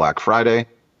 66% said Black Friday.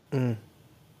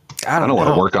 I don't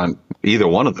want to work on either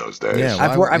one of those days. Yeah,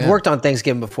 I've worked on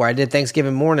Thanksgiving before. I did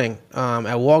Thanksgiving morning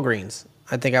at Walgreens.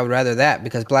 I think I would rather that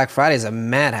because Black Friday is a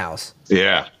madhouse.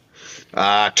 Yeah.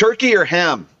 Turkey or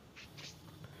ham?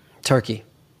 Turkey.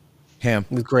 Ham.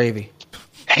 With gravy.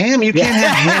 Ham? You can't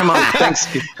have ham on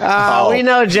Thanksgiving. We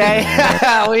know, Jay.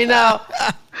 We know.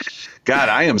 God,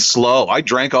 I am slow. I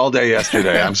drank all day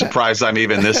yesterday. I'm surprised I'm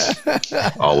even this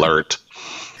alert.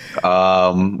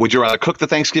 Would you rather cook the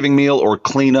Thanksgiving meal or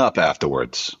clean up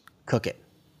afterwards? Cook it.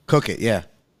 Cook it, yeah.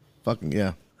 Fucking,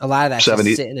 yeah. A lot of that's just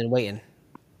sitting and waiting.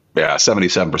 Yeah,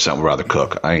 77% would rather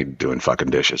cook. I ain't doing fucking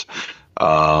dishes.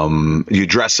 You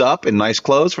dress up in nice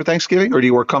clothes for Thanksgiving, or do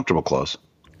you wear comfortable clothes?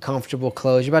 Comfortable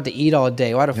clothes. You're about to eat all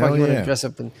day. Why the fuck you want to dress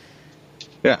up in?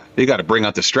 Yeah, you got to bring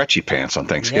out the stretchy pants on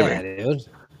Thanksgiving. Yeah, dude.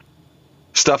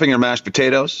 Stuffing or mashed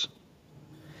potatoes?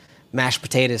 Mashed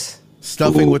potatoes.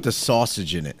 Stuffing with the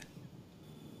sausage in it.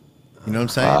 You know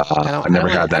what I'm saying? I never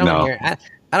had that, no.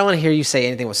 I don't want to hear you say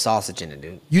anything with sausage in it,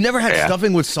 dude. You never had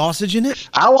stuffing with sausage in it?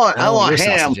 I want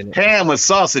ham with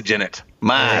sausage in it.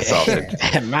 My sausage.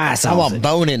 My sausage. I want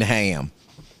bone-in ham.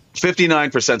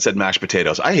 59% said mashed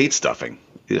potatoes. I hate stuffing.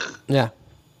 Ugh. Yeah.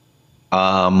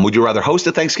 Would you rather host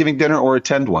a Thanksgiving dinner or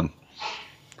attend one?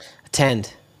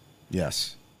 Attend.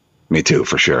 Yes. Me too,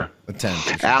 for sure. Attend.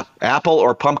 Apple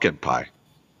or pumpkin pie?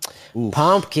 Oof.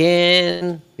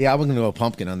 Pumpkin. Yeah, I'm going to go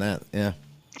pumpkin on that. Yeah.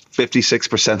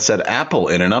 56% said apple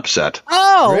in an upset.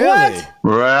 Oh, really? What?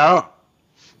 Well,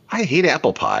 I hate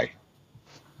apple pie.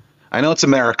 I know it's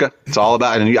America. It's all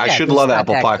about, and I should love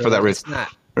apple pie for that reason.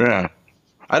 Yeah.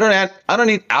 I don't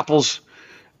eat apples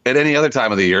at any other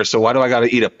time of the year, so why do I got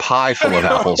to eat a pie full of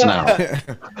apples now?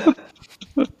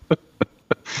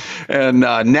 And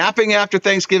napping after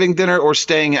Thanksgiving dinner or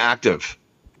staying active?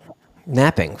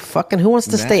 Napping. Fucking who wants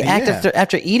to stay active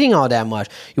after eating all that much?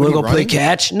 You want to go play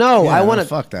catch? No, I want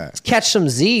to catch some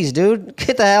Z's, dude.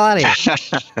 Get the hell out of here.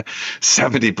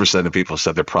 70% of people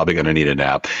said they're probably going to need a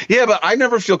nap. Yeah, but I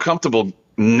never feel comfortable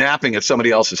napping at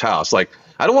somebody else's house. Like,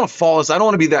 I don't want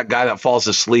to be that guy that falls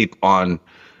asleep on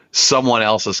someone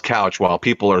else's couch while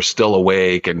people are still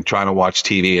awake and trying to watch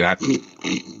TV.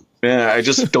 And I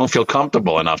just don't feel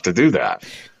comfortable enough to do that.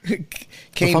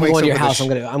 If I'm going to your house, I'm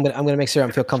gonna make sure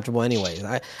I feel comfortable anyways.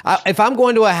 If I'm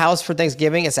going to a house for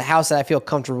Thanksgiving, it's a house that I feel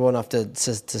comfortable enough to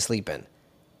sleep in.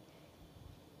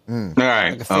 All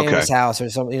right, like a famous house or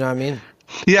something. You know what I mean?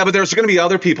 Yeah, but there's going to be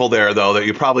other people there though that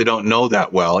you probably don't know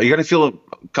that well. Are you going to feel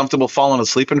comfortable falling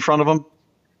asleep in front of them?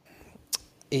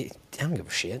 I don't give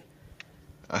a shit.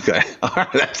 Okay, all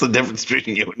right, that's the difference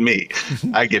between you and me.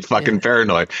 I get fucking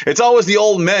paranoid. It's always the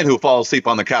old men who fall asleep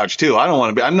on the couch too. I don't want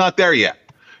to be. I'm not there yet.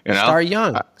 You know? Start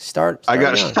young. Start I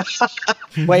got young.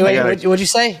 Wait. What'd you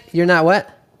say? You're not what?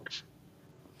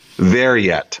 There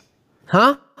yet.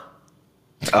 Huh?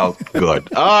 Oh,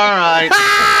 good. All right.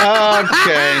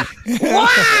 Okay.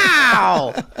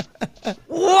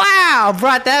 Wow.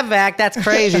 Brought that back. That's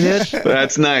crazy, dude.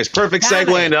 That's nice. Perfect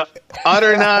segue into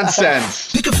utter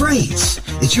nonsense. Pick a phrase.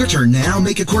 It's your turn now.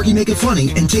 Make it quirky, make it funny,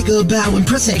 and take a bow.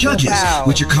 Impress the judges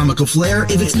with your comical flair.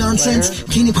 If it's nonsense,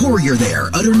 Kane and Corey are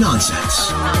there. Utter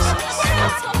nonsense.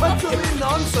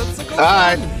 All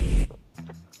right.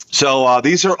 So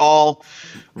these are all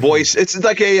voice. It's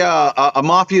like a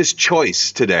mafia's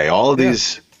choice today. All of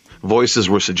these voices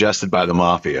were suggested by the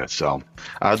mafia. So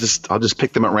I'll just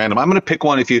pick them at random. I'm going to pick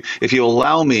one if you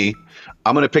allow me.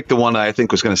 I'm going to pick the one that I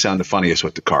think was going to sound the funniest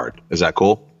with the card. Is that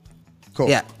cool? Cool.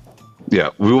 Yeah.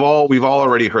 Yeah. We've all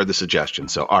already heard the suggestion.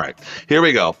 So all right, here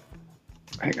we go.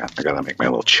 Hang on, I gotta make my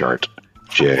little chart.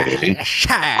 J. Okay.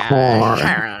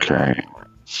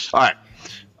 All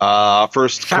right.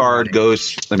 First card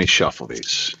goes. Let me shuffle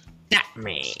these. Not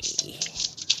me.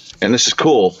 And this is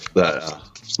cool that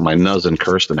my cousin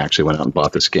Kirsten actually went out and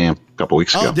bought this game a couple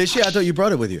weeks ago. Oh, did she? I thought you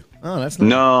brought it with you. Oh, that's nice.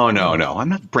 No. I'm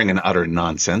not bringing utter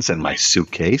nonsense in my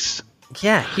suitcase.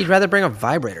 Yeah, he'd rather bring a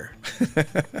vibrator.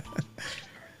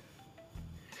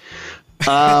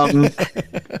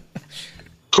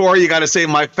 Corey, you got to say,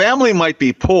 my family might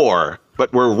be poor,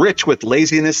 but we're rich with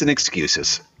laziness and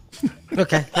excuses.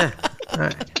 Okay. Yeah. All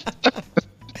right.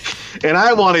 And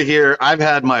I want to hear, I've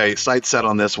had my sights set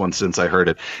on this one since I heard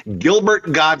it.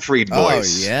 Gilbert Gottfried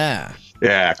voice. Oh, yeah.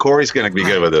 Yeah, Corey's going to be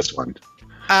good with this one.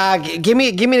 Give me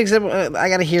an example. I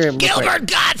got to hear him. Gilbert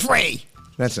Gottfried.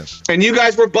 That's it. And you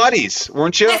guys were buddies,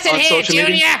 weren't you? Listen on here, social Junior.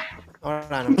 media? Hold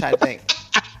on, I'm trying to think.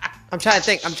 I'm trying to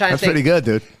think. That's pretty good,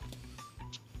 dude.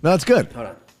 No, it's good. Hold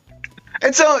on.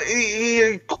 And so,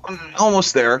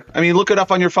 almost there. I mean, look it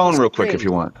up on your phone real quick if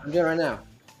you want. I'm doing it right now.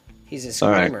 He's a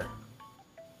screamer.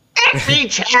 Let me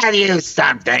tell you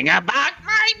something about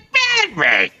my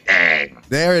bedroom thing.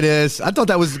 There it is. I thought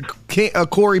that was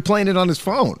Corey playing it on his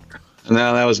phone.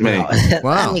 No, that was me. No.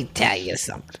 Wow. Let me tell you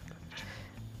something.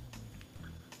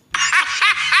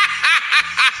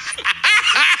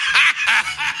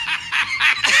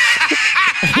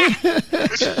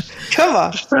 Come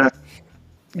on.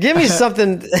 Give me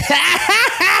something.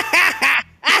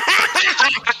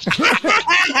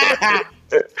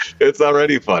 It's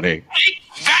already funny.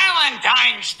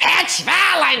 Valentine's Day. It's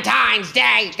Valentine's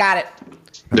Day. Got it.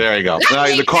 There you go.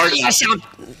 Let me the card. tell you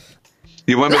something.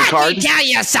 You want me the card? Let me tell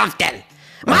you something.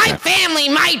 My family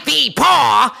might be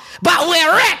poor, but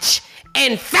we're rich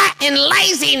and fat and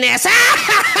laziness.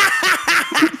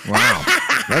 Wow.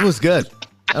 That was good.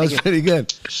 That was pretty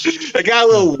good. I got a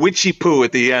little witchy poo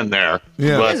at the end there.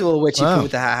 Yeah. There's a little witchy poo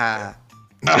with the ha ha.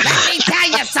 Let me tell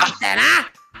you something, huh?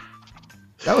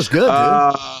 That was good,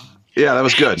 dude. Yeah, that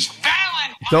was good.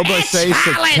 Double say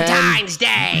Valentine's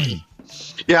Day.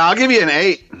 Yeah, I'll give you an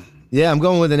 8. Yeah, I'm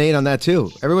going with an 8 on that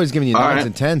too. Everybody's giving you 9s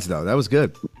and 10s though. That was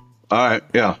good. All right.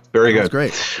 Yeah, very good. That's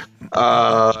great.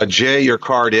 Jay, your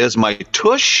card is my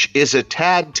tush is a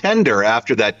tad tender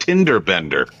after that Tinder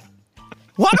bender.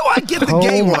 Why do I get the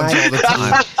gay ones all the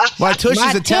time? My tush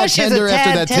is a tad tender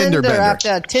after that Tinder bender. After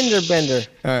that Tinder bender.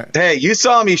 All right. Hey, you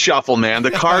saw me shuffle, man.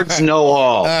 The cards know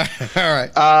all. All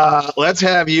right. Let's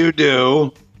have you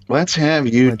do.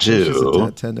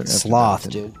 Sloth,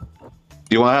 dude.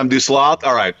 You want to have him do sloth?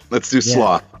 All right, let's do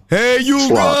sloth. Hey, you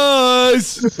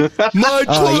guys! My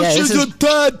tush is a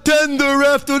tad tender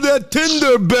after that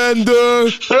Tinder bender.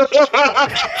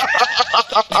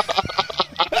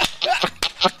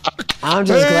 I'm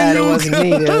just glad it wasn't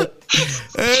me, dude.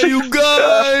 Hey, you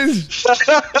guys!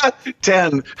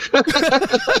 10.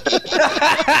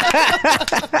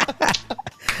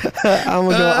 I'm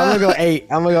gonna go 8.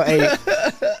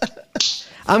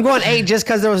 I'm going 8 just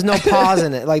because there was no pause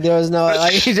in it. Like there was no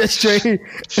he just straight. It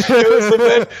was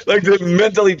the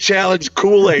mentally challenged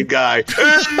Kool-Aid guy.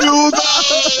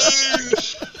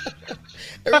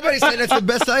 Everybody said that's the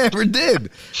best I ever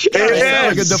did. I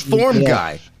like a deformed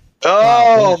guy.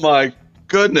 Oh my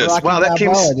goodness! Rocky Wow, that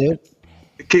Balboa,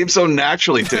 came so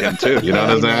naturally to him too. You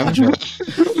know what I'm saying?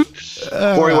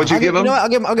 Corey, what'd you give him? You know what?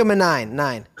 I'll give him a 9.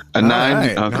 9. A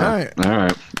 9? All Okay. All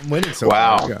right. I'm winning so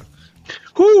wow. far.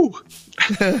 Whoo!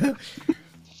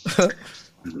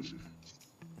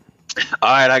 All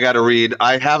right, I got to read.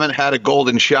 I haven't had a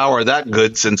golden shower that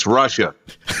good since Russia.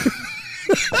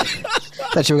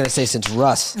 Thought you were gonna say since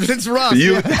Russ. Since Russ.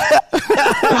 You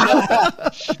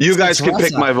guys can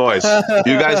pick my voice.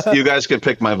 You guys can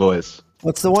pick my voice.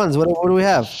 What's the ones? What do we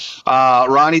have?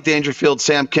 Ronnie Dangerfield,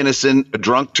 Sam Kinison,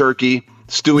 Drunk Turkey,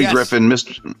 Stewie Griffin,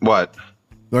 Mr. What?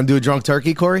 You want to do a drunk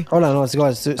turkey, Corey? Hold on, let's go.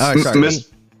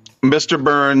 Mr.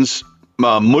 Burns,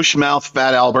 Mushmouth,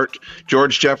 Fat Albert,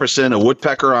 George Jefferson, a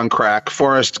woodpecker on crack,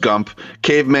 Forrest Gump,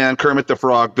 Caveman, Kermit the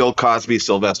Frog, Bill Cosby,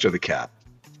 Sylvester the Cat.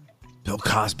 Bill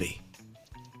Cosby.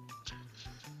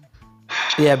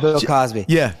 Yeah, Bill Cosby.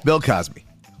 Yeah, Bill Cosby.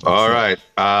 All right.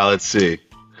 Let's see.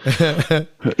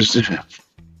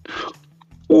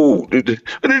 Ooh. Put a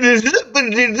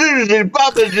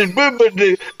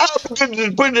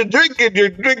drink in your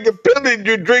drink, a pill in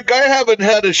your drink. I haven't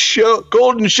had a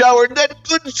golden shower that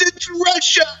good since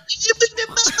Russia.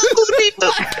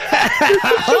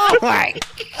 Oh my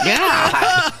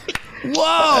God.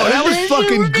 Whoa, that was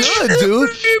fucking good, dude.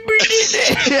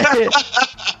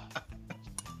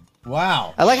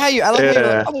 Wow. I like how you. I'm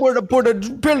going to put a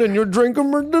pill in your drink.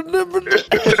 I'm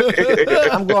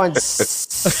going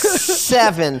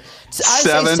 7. I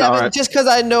say 7 right. Just because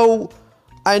I knew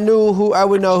who I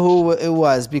would know who it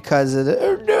was because of the.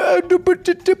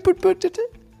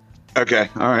 Okay.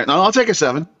 All right. No, I'll take a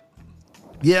 7.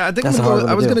 Yeah, I think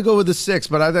I was going to go with the 6,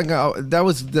 but I think that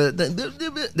was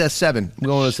the 7. I'm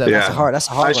going with 7. Yeah. That's a hard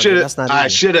one. That's not easy. I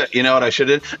should have. You know what I should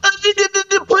have?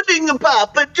 Pudding and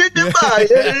papa.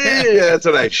 That's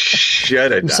what I should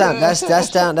have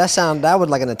done. That would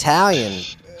like an Italian.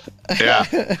 Yeah.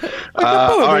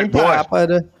 All right, boy.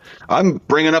 I'm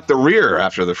bringing up the rear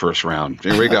after the first round.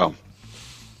 Here we go.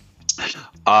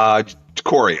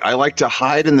 Corey, I like to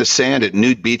hide in the sand at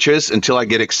nude beaches until I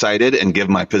get excited and give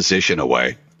my position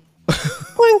away.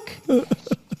 Wink.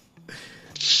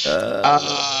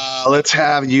 Let's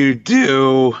have you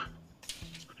do.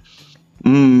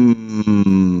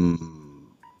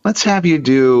 Let's have you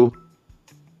do.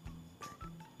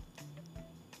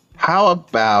 How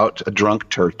about a drunk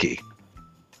turkey?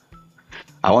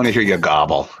 I want to hear you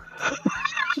gobble.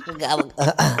 Can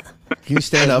you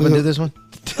stand up and do this one?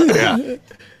 Yeah.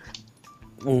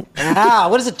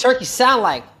 What does a turkey sound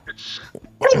like?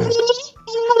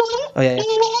 Oh, yeah.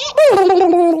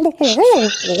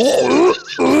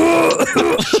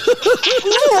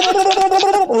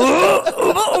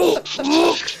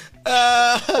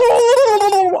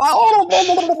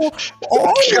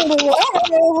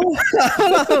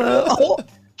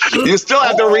 You still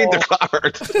have to read the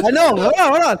card. I know.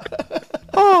 Hold on.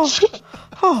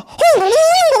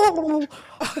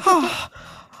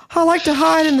 I like to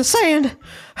hide in the sand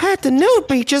at the nude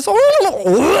beaches until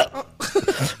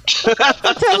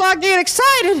I get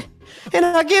excited and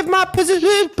I give my position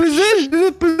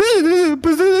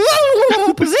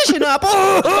up.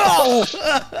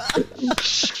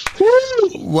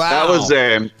 Wow.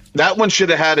 That one should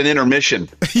have had an intermission.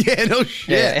 Yeah, no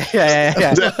shit.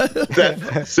 Yeah.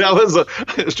 That was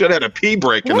should have had a pee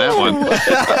break in that one.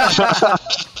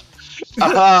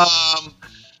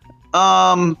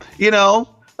 I'll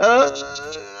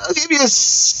give you a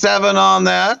 7 on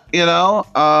that. It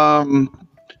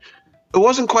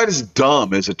wasn't quite as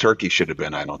dumb as a turkey should have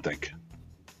been, I don't think.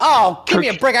 Oh, give me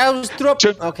a break. I always threw up.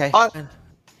 Okay.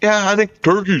 Yeah, I think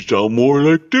turkeys sound more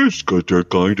like this because they're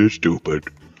kind of stupid.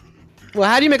 Well,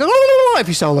 how do you make a if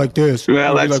you sound like this?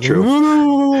 Well, that's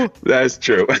true. That's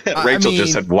true. Rachel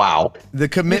just said, "Wow." The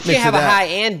commitment. You can't have to a that, high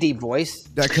and deep voice.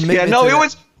 That commitment. Yeah, no, it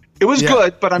was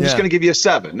good, but I'm just going to give you a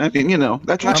 7. I mean,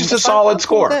 that's just a solid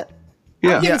score.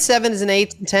 Yeah, I'm giving 7 is an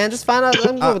 8 and 10. Just fine. I'm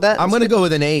good with that. I'm going to go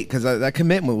with an 8 because that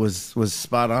commitment was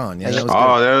spot on. Yeah, that was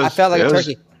I felt like a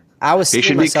turkey. I was. He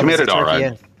should be committed. All right.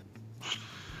 Yeah.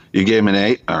 You gave him an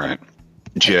 8. All right.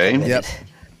 Jay. Yep.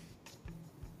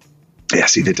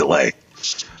 Yes, he did delay.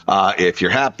 If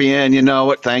you're happy and you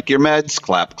know it, thank your meds.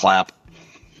 Clap, clap.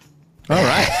 All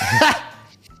right.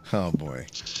 Oh, boy.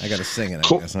 I got to sing it, I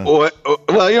guess, huh?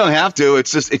 Well, you don't have to.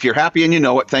 It's just if you're happy and you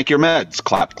know it, thank your meds.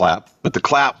 Clap, clap. But the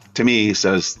clap, to me,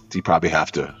 says you probably have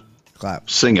to clap.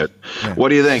 Sing it. Yeah. What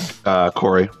do you think,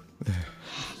 Corey?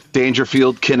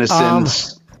 Dangerfield, Kinnison,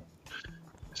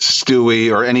 Stewie,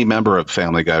 or any member of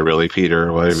Family Guy, really,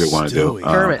 Peter, whatever you want to do.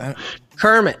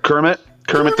 Kermit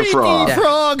the Frog. The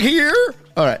Frog here.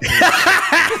 All right.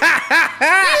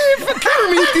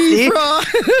 Kermit the Frog.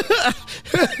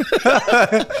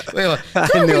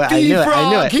 Kermit the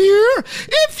Frog here.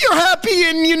 If you're happy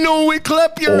and you know it,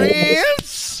 clap your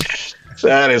hands.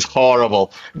 That is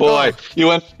horrible. Boy, you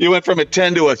went from a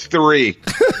 10 to a 3.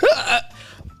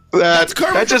 That's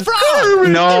Kermit the Frog. Kermit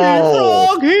the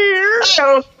Frog here.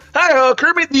 Hi-ho,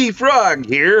 Kermit the Frog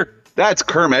here. That's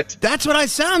Kermit. That's what I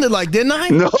sounded like, didn't I?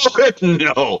 No.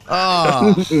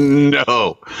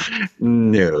 Oh.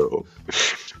 No.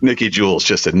 Nikki Jules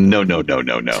just said no.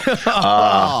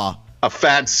 A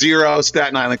fat 0.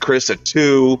 Staten Island Chris a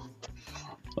 2.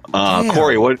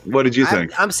 Corey, what did you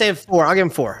think? I'm saying 4. I'll give him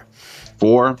 4.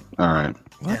 4? All right.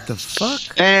 What the fuck?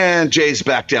 And Jay's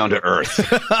back down to earth.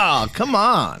 Oh, come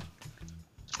on.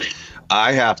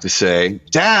 I have to say,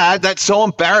 Dad, that's so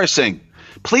embarrassing.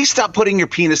 Please stop putting your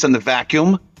penis in the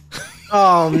vacuum.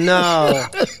 Oh, no.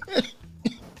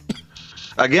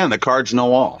 Again, the card's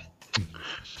no all.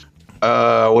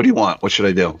 What do you want? What should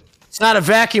I do? It's not a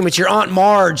vacuum. It's your Aunt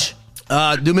Marge.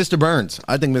 Do Mr. Burns.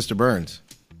 I think Mr. Burns.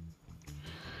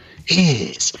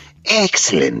 Yes.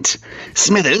 Excellent.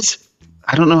 Smithers.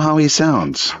 I don't know how he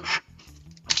sounds.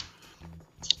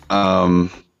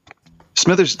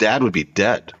 Smithers' dad would be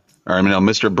dead. Or,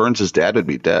 Mr. Burns' dad would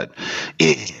be dead.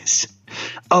 Yes.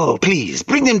 Oh, please,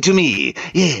 bring them to me.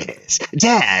 Yes.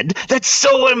 Dad, that's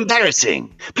so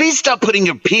embarrassing. Please stop putting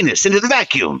your penis into the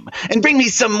vacuum and bring me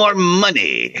some more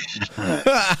money.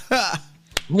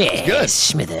 Yes, good.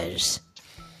 Smithers.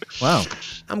 Wow.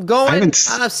 I'm going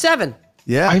 7.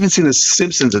 Yeah. I haven't seen The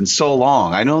Simpsons in so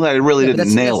long. I know that I really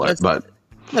didn't nail it, but...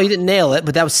 No, you didn't nail it,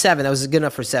 but that was 7. That was good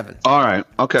enough for 7. All right.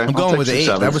 Okay. I'm going with 8.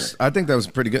 I think that was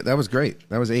pretty good. That was great.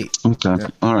 That was 8. Okay. Yeah.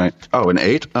 All right. Oh, an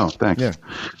 8? Oh, thanks. Yeah.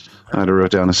 I had to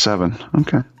wrote down a 7.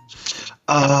 Okay.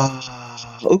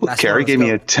 Carrie gave me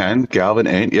a 10. Galvin,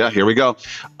 8. Yeah, here we go.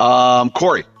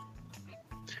 Corey.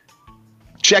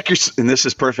 Check your... And this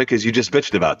is perfect because you just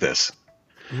bitched about this.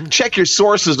 Check your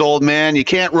sources, old man. You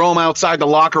can't roam outside the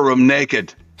locker room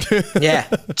naked. Yeah.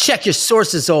 Check your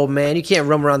sources, old man. You can't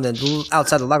roam around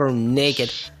outside the locker room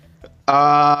naked.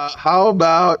 How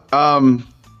about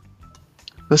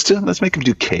let's make him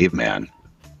do caveman.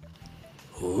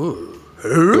 Ooh.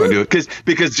 Do it?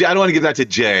 Because I don't want to give that to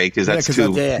Jay because that's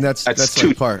too. That's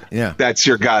too part. Yeah. That's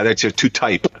your guy. That's your too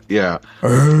type. Yeah.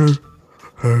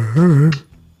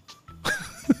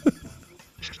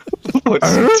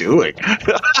 What's he doing?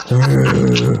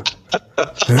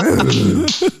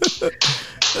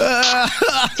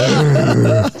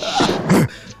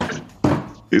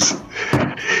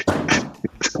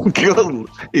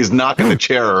 He's knocking the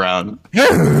chair around.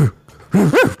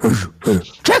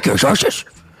 Check your sources,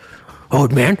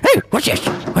 old man. Hey, what's this?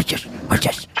 What's this? What's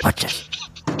this? What's this?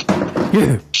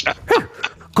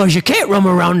 Because you can't roam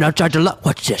around outside the lock.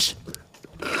 What's this?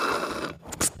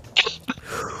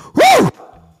 Woo!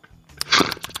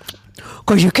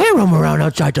 Because you can't roam around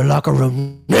outside the locker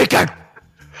room naked.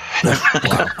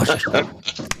 What's this?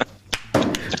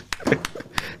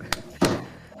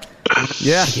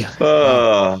 Yeah.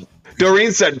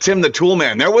 Doreen said Tim the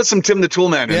Toolman. There was some Tim the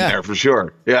Toolman in there for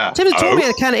sure. Yeah. Tim the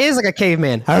Toolman kind of is like a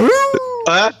caveman.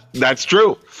 That's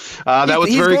true. That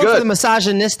was very good. He's good. the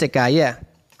misogynistic guy, yeah.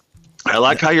 I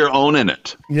like how you're owning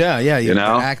it. Yeah. You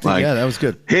know? Acting, like, that was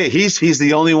good. Hey, he's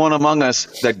the only one among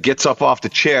us that gets up off the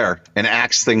chair and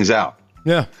acts things out.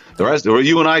 Yeah. The rest,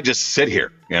 you and I just sit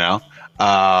here, you know?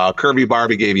 Kirby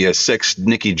Barbie gave you a 6.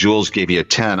 Nikki Jules gave you a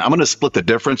 10. I'm going to split the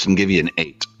difference and give you an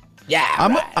 8.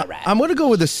 Yeah, I'm going to go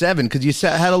with a 7 because you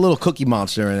had a little Cookie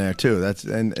Monster in there too. That's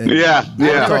and yeah.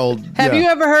 Have you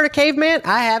ever heard of Caveman?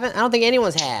 I haven't. I don't think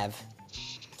anyone's have.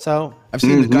 So I've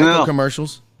seen the Geico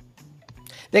commercials.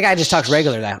 The guy just talks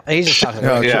regular now. He just talks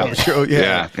regular.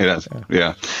 Yeah, he does.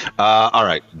 Yeah. All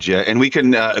right, and we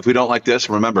can if we don't like this,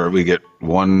 remember we get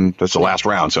one. That's the last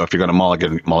round. So if you're going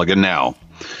to mulligan now.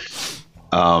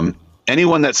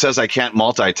 Anyone that says I can't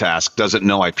multitask doesn't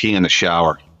know I pee in the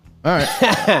shower. All right.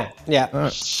 Yeah. All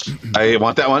right. I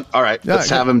want that one. All right.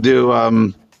 Let's have him do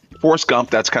Forrest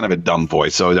Gump. That's kind of a dumb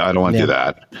voice, so I don't want to do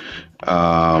that.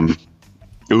 I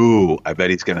bet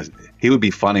he would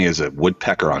be funny as a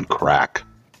woodpecker on crack.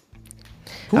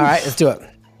 All right, let's do it.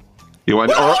 You want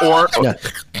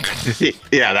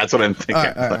yeah, that's what I'm thinking.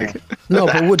 All right. No,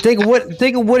 but think of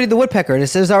Woody the Woodpecker.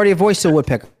 There's already a voice to a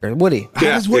woodpecker. Woody. How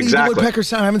does Woody the Woodpecker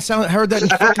sound? I haven't heard that in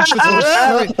fucking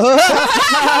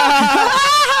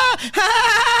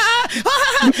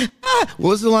What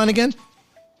was the line again?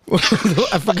 I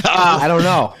forgot. I don't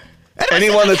know.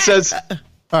 Anyone that says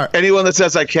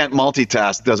I can't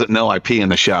multitask doesn't know I pee in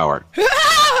the shower. Anybody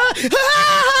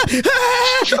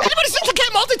says I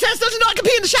can't multitask doesn't know I can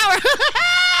pee in the shower.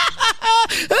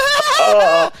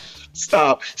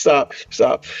 Stop.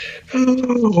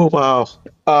 Oh, wow.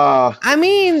 I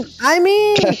mean,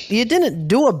 you didn't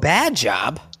do a bad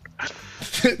job.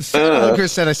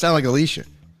 Chris said I sound like Alicia.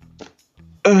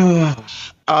 No,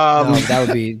 that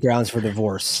would be grounds for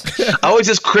divorce. I was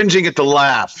just cringing at the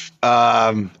laugh.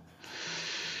 But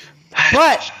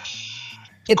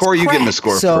it's Corey, you crack, give him the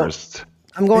score first.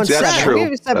 I'm going 7. That's true. I'll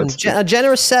give you 7. A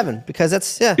generous 7 because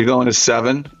that's You're going to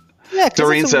 7. Yeah.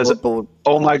 Doreen says,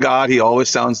 "Oh my God, he always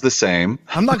sounds the same."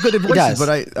 I'm not good at voices, but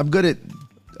I'm good at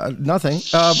nothing.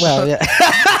 Well, yeah.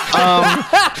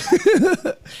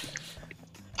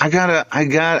 I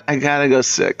gotta go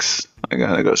 6. I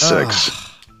gotta go 6.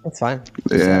 That's fine.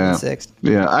 Yeah. 6.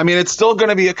 Yeah. I mean, it's still going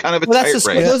to be a kind of a tight race.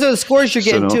 Those are the scores you're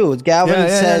getting too. Galvin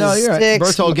says you're 6. Right.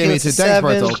 Berthold gave me 2. Thanks,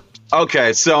 Berthold.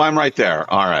 Okay, so I'm right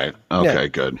there. All right. Okay,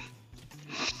 good.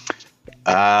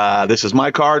 This is my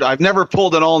card. I've never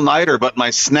pulled an all-nighter, but my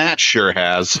snatch sure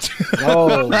has.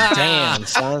 Oh, damn,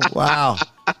 son. Wow.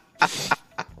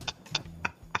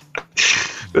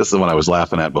 This is the one I was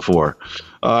laughing at before.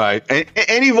 All right.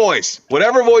 Any voice,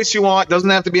 whatever voice you want, doesn't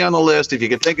have to be on the list. If you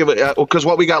can think of it, because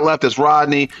what we got left is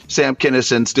Rodney, Sam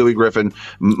Kinison, Stewie Griffin,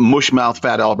 Mushmouth,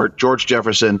 Fat Albert, George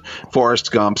Jefferson,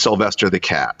 Forrest Gump, Sylvester the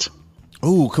Cat.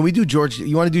 Ooh, can we do George?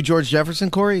 You want to do George Jefferson,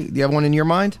 Corey? Do you have one in your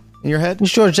mind, in your head?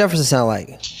 What's George Jefferson sound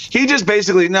like? He just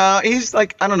basically, he's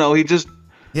like, I don't know. He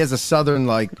has a southern,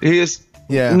 he is.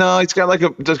 Yeah. No, he's got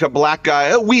just a black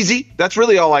guy. Wheezy. That's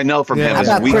really all I know from him. How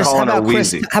about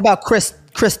Wheezy. How about Chris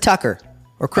Tucker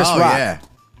or Chris Rock? Yeah.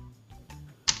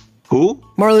 Who?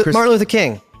 Martin Luther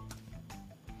King.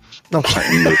 No.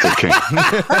 Martin Luther King.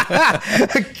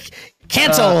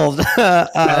 Canceled.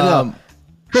 No.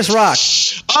 Chris Rock.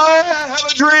 I have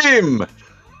a dream.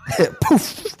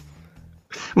 Poof.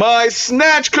 My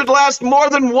snatch could last more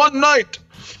than one night.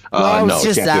 No, it's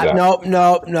just that. No.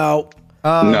 No.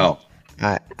 All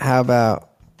right, how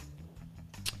about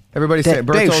everybody say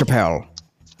Dave Chappelle?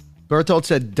 Berthold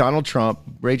said Donald Trump.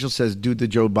 Rachel says do the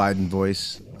Joe Biden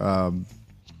voice. I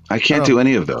can't do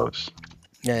any of those.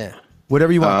 Yeah.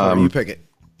 Whatever you want, Corey, you pick it.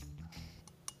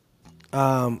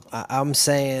 I'm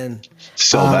saying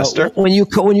Sylvester. When you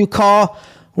call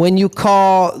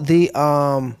the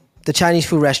Chinese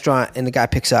food restaurant and the guy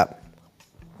picks up.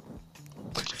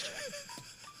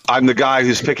 I'm the guy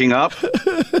who's picking up.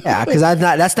 Yeah, because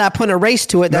that's not putting a race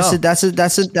to it. That's a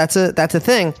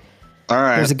thing. All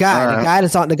right. There's a guy. Right.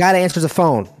 The guy that answers the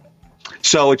phone.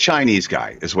 So a Chinese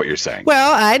guy is what you're saying.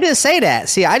 Well, I didn't say that.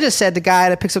 See, I just said the guy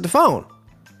that picks up the phone.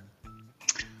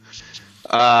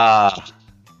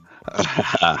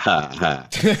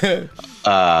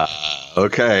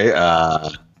 Okay.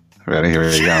 Ready? Here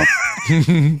we go.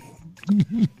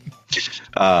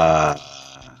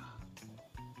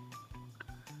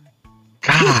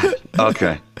 God.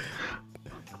 Okay.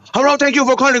 Hello, thank you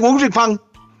for calling Wu Jingfang.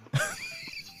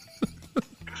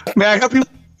 May I help you?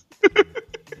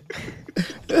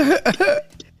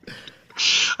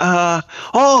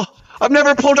 I've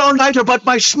never pulled on lighter, but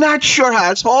my snatch sure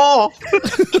has. Oh.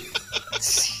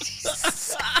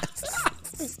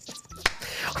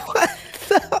 What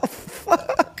the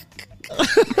fuck?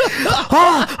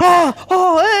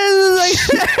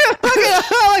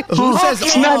 Who says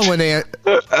when they?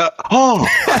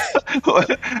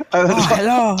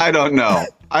 Hello. I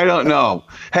don't know.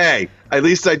 Hey, at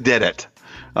least I did it.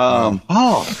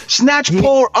 Snatch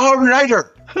pull all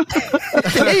nighter.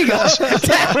 There you go.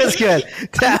 That was good.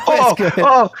 That was good.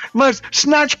 My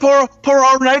snatch pour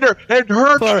all nighter. It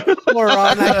hurt. Pour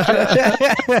all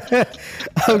nighter.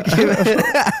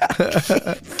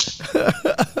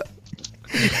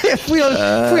 If we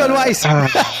on Weiss.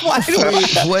 Why do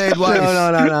we? Wade Weiss.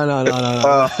 No.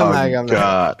 Oh, my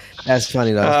God. That's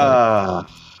funny, though. All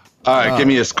right, give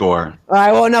me a score. All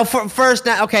right, well, no, first,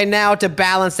 now to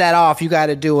balance that off, you got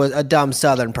to do a dumb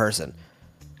Southern person.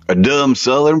 A dumb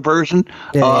Southern person?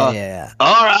 Yeah.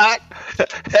 All right.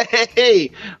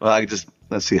 Hey. Well,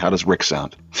 let's see. How does Rick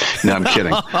sound? No, I'm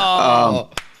kidding.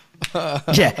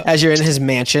 Yeah, as you're in his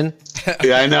mansion.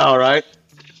 Yeah, I know, right?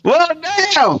 Well,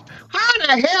 damn! How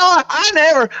the hell? I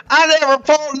never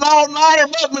pulled an all-nighter,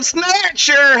 but my snatch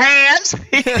sure has.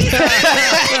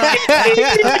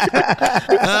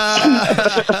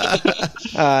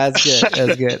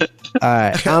 That's good. All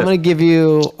right, I'm gonna give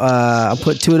you. I'll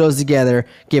put two of those together,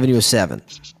 giving you a 7.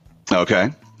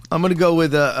 Okay. I'm gonna go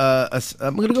with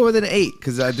I'm gonna go with an 8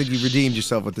 because I think you redeemed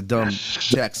yourself with the dumb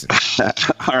Texan.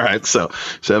 All right, so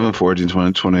 7, 14,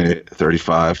 20, 28,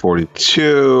 35,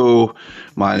 42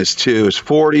 minus 2 is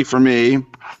 40 for me.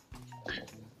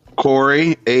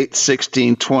 Corey, 8,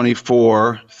 16,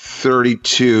 24,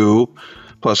 32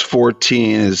 plus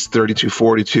 14 is 32,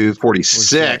 42,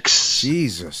 46.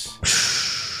 Jesus.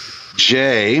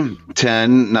 Jay,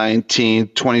 10, 19,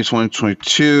 20,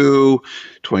 22,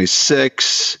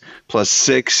 26 plus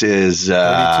 6 is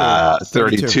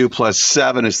 32 plus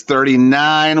 7 is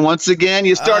 39. Once again,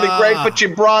 you started great, but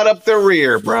you brought up the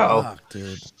rear, bro. Fuck,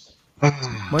 dude.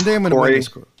 One day I'm going to win this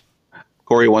score.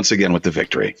 Corey, once again with the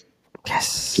victory.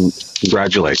 Yes.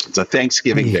 Congratulations. A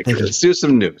Thanksgiving victory. Let's do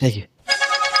some news. Thank you.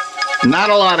 Not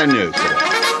a lot of news today.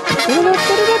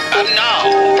 And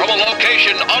now, from a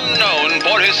location unknown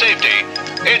for his safety,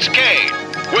 it's Kane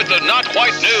with the Not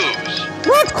Quite News.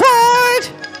 Not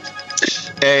quite.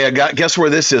 Hey, guess where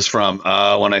this is from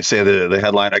when I say the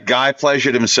headline? A guy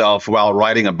pleasured himself while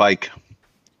riding a bike.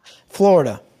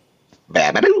 Florida.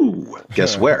 Babadoo.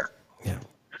 Guess where? Yeah.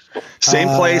 Same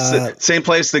place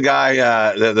the guy,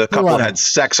 the couple had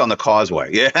sex on the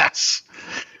causeway. Yes.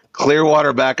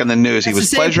 Clearwater back in the news. He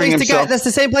was pleasuring himself. That's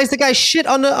the same place the guy shit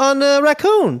on the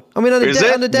raccoon. I mean, on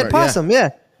the dead possum.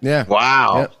 Yeah.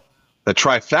 Wow. Yep. The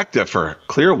trifecta for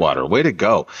Clearwater. Way to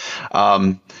go.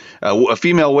 A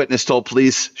female witness told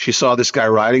police she saw this guy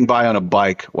riding by on a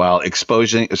bike while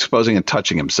exposing and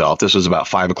touching himself. This was about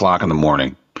 5 o'clock in the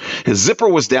morning. His zipper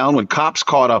was down when cops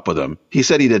caught up with him. He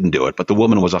said he didn't do it, but the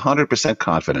woman was 100%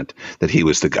 confident that he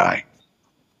was the guy.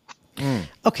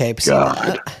 Okay. So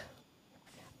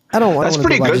I don't want to. That's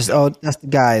pretty good. That's the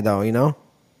guy, though. You know.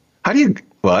 How do you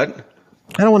what?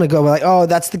 I don't want to go like,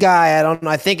 that's the guy. I don't know.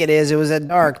 I think it is. It was at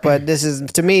dark, but this is,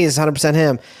 to me, is 100%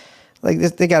 him. Like,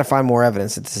 they got to find more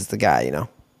evidence that this is the guy, you know?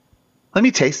 Let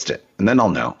me taste it, and then I'll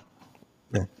know.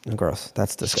 Yeah, gross.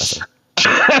 That's disgusting.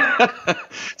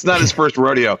 It's not his first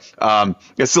rodeo.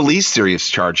 It's the least serious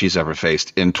charge he's ever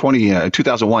faced. In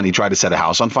 2001, he tried to set a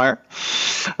house on fire.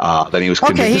 Then he was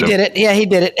convicted. Okay, he did it. Yeah, he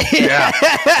did it. Yeah.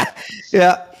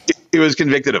 Yeah. He was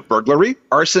convicted of burglary,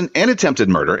 arson, and attempted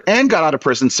murder, and got out of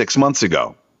prison 6 months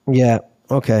ago. Yeah.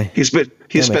 Okay. He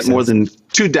spent more than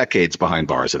 2 decades behind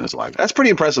bars in his life. That's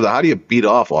pretty impressive. How do you beat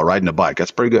off while riding a bike?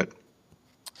 That's pretty good.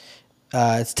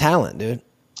 It's talent, dude.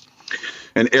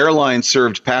 An airline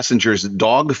served passengers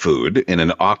dog food in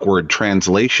an awkward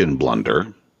translation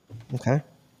blunder. Okay.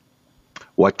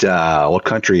 What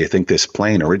country do you think this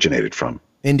plane originated from?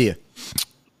 India.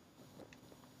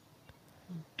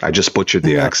 I just butchered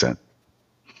the accent.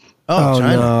 Oh,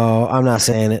 China. No, I'm not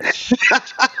saying it.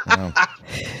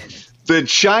 The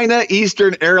China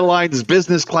Eastern Airlines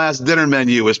business class dinner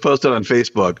menu was posted on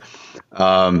Facebook,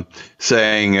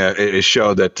 saying it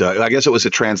showed that I guess it was a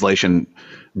translation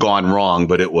gone wrong,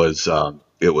 but it was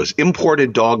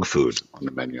imported dog food on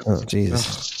the menu. Oh,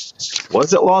 Jesus.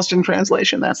 Was it lost in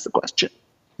translation? That's the question.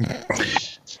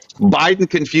 Biden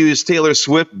confused Taylor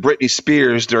Swift, Britney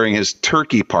Spears during his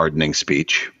turkey pardoning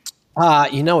speech.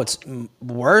 It's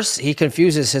worse. He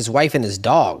confuses his wife and his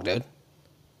dog, dude.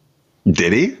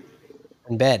 Did he?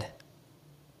 In bed.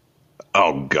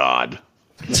 Oh, God.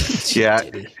 Yeah,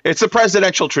 it's a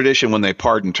presidential tradition when they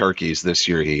pardon turkeys. This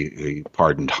year he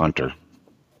pardoned Hunter.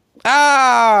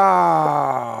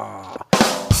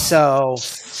 So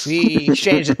he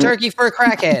exchanged a turkey for a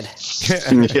crackhead.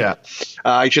 Yeah.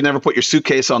 You should never put your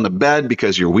suitcase on the bed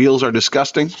because your wheels are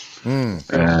disgusting. And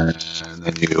then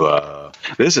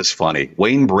this is funny.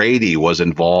 Wayne Brady was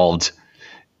involved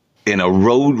in a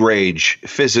road rage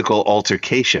physical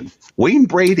altercation. Wayne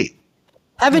Brady.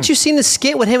 Haven't you seen the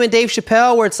skit with him and Dave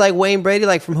Chappelle where it's like Wayne Brady,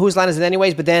 like from Whose Line Is It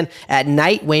Anyways? But then at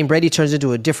night, Wayne Brady turns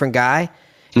into a different guy.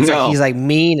 He's like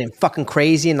mean and fucking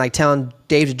crazy and like telling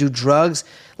Dave to do drugs.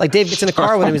 Like Dave gets in the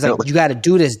car with him. He's like, you got to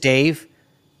do this, Dave.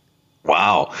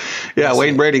 Wow. Yeah,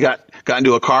 Wayne Brady got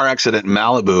into a car accident in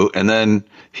Malibu, and then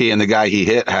he and the guy he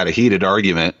hit had a heated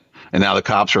argument, and now the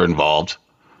cops are involved.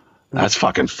 That's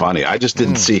fucking funny. I just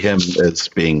didn't see him as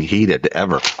being heated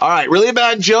ever. All right, really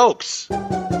bad jokes.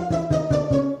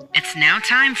 It's now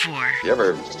time for You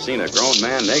ever seen a grown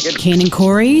man naked? Kane and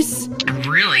Corey's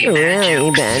really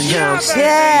bad jokes.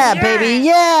 Yeah, baby,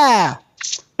 yeah.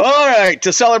 All right,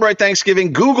 to celebrate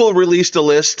Thanksgiving, Google released a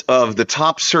list of the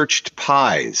top searched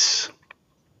pies.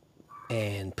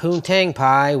 And poontang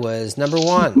pie was number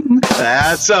one.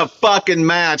 That's a fucking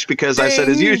match because I said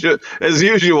as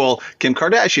usual, Kim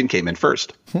Kardashian came in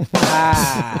first.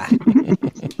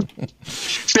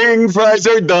 Sting, fries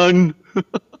are done.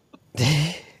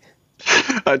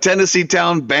 A Tennessee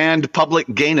town banned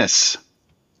public gayness.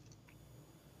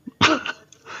 A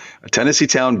Tennessee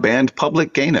town banned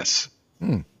public gayness.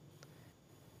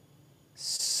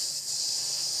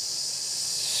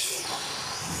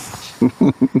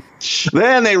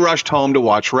 Then they rushed home to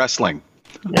watch wrestling.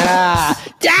 I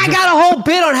got a whole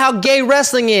bit on how gay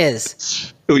wrestling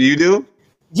is. Oh, you do?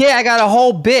 Yeah, I got a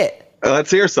whole bit.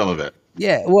 Let's hear some of it.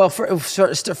 Yeah, well,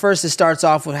 first it starts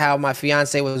off with how my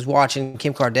fiance was watching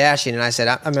Kim Kardashian, and I said,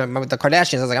 with the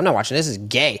Kardashians, I was like, I'm not watching this, is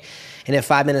gay. And then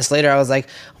 5 minutes later, I was like,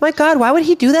 oh my God, why would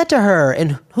he do that to her?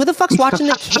 And who the fuck's watching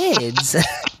the kids?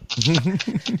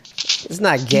 It's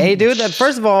not gay, dude.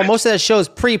 First of all, most of that show is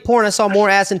pre-porn. I saw more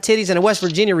ass and titties in a West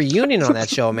Virginia reunion on that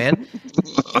show, man.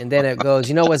 And then it goes,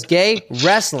 you know what's gay?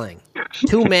 Wrestling.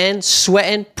 Two men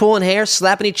sweating, pulling hair,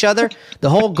 slapping each other. The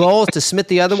whole goal is to submit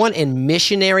the other one in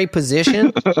missionary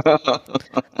position.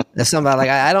 That's somebody like,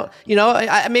 I don't,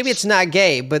 maybe it's not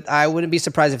gay, but I wouldn't be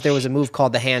surprised if there was a move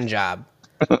called the hand job.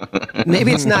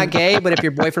 Maybe it's not gay, but if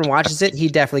your boyfriend watches it, he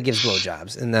definitely gives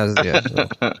blowjobs. And that was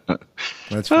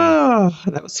That's funny.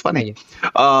 That was funny.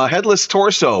 Headless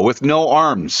torso with no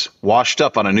arms washed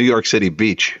up on a New York City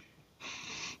beach.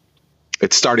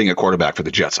 It's starting a quarterback for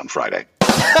the Jets on Friday.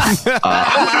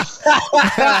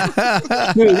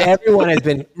 Dude, everyone has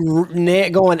been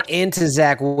going into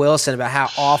Zach Wilson about how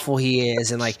awful he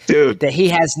is, and that he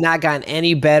has not gotten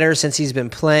any better since he's been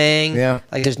playing. Yeah,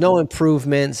 there's no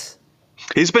improvements.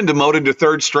 He's been demoted to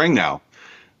third string now.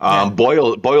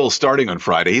 Boyle's starting on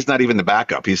Friday. He's not even the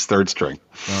backup. He's third string.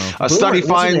 A study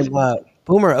finds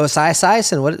Boomer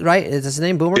Esiason. What? Right? Is his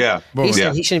name Boomer? Yeah. He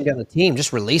said he shouldn't be on the team.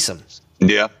 Just release him.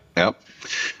 Yeah. Yep.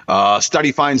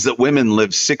 Study finds that women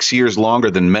live 6 years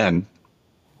longer than men,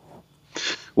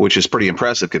 which is pretty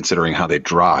impressive considering how they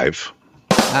drive.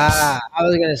 I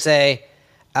was gonna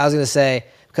say,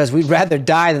 because we'd rather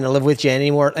die than to live with you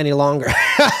any longer.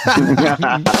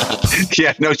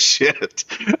 Yeah, no shit.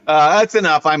 That's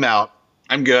enough. I'm out.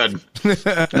 I'm good.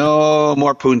 No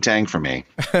more poontang for me.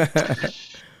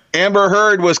 Amber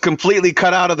Heard was completely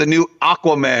cut out of the new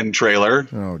Aquaman trailer.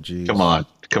 Oh, geez. Come on.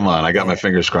 I got my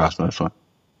fingers crossed on this one.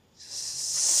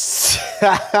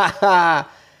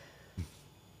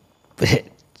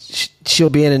 She'll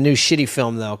be in a new shitty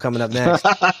film, though, coming up next.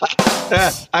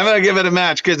 I'm going to give it a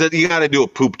match because you got to do a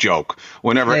poop joke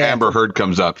whenever Amber Heard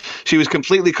comes up. She was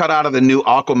completely cut out of the new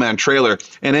Aquaman trailer.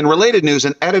 And in related news,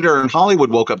 an editor in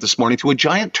Hollywood woke up this morning to a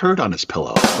giant turd on his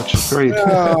pillow, which is very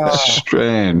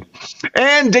strange.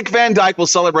 And Dick Van Dyke will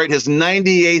celebrate his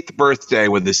 98th birthday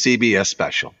with the CBS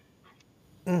special.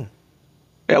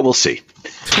 Yeah, we'll see.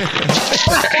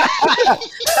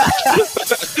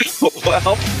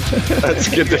 Well, that's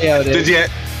good. Did you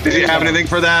Did you have anything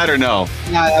for that or no?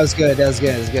 No, that was good. That was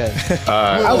good.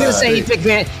 I was gonna say he picked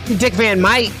Van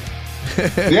Mite.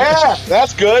 Yeah,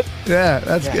 that's good. Yeah,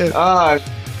 that's good.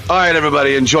 All right,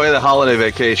 everybody, enjoy the holiday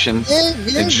vacation.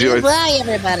 Enjoy. Goodbye,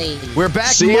 everybody. We're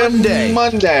back See Monday. you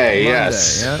Monday.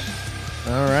 Yes.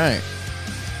 Yep. All right.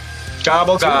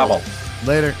 Gobble, gobble.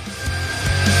 Later.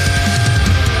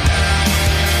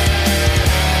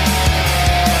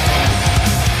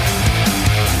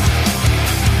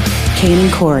 Kane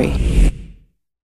and Corey.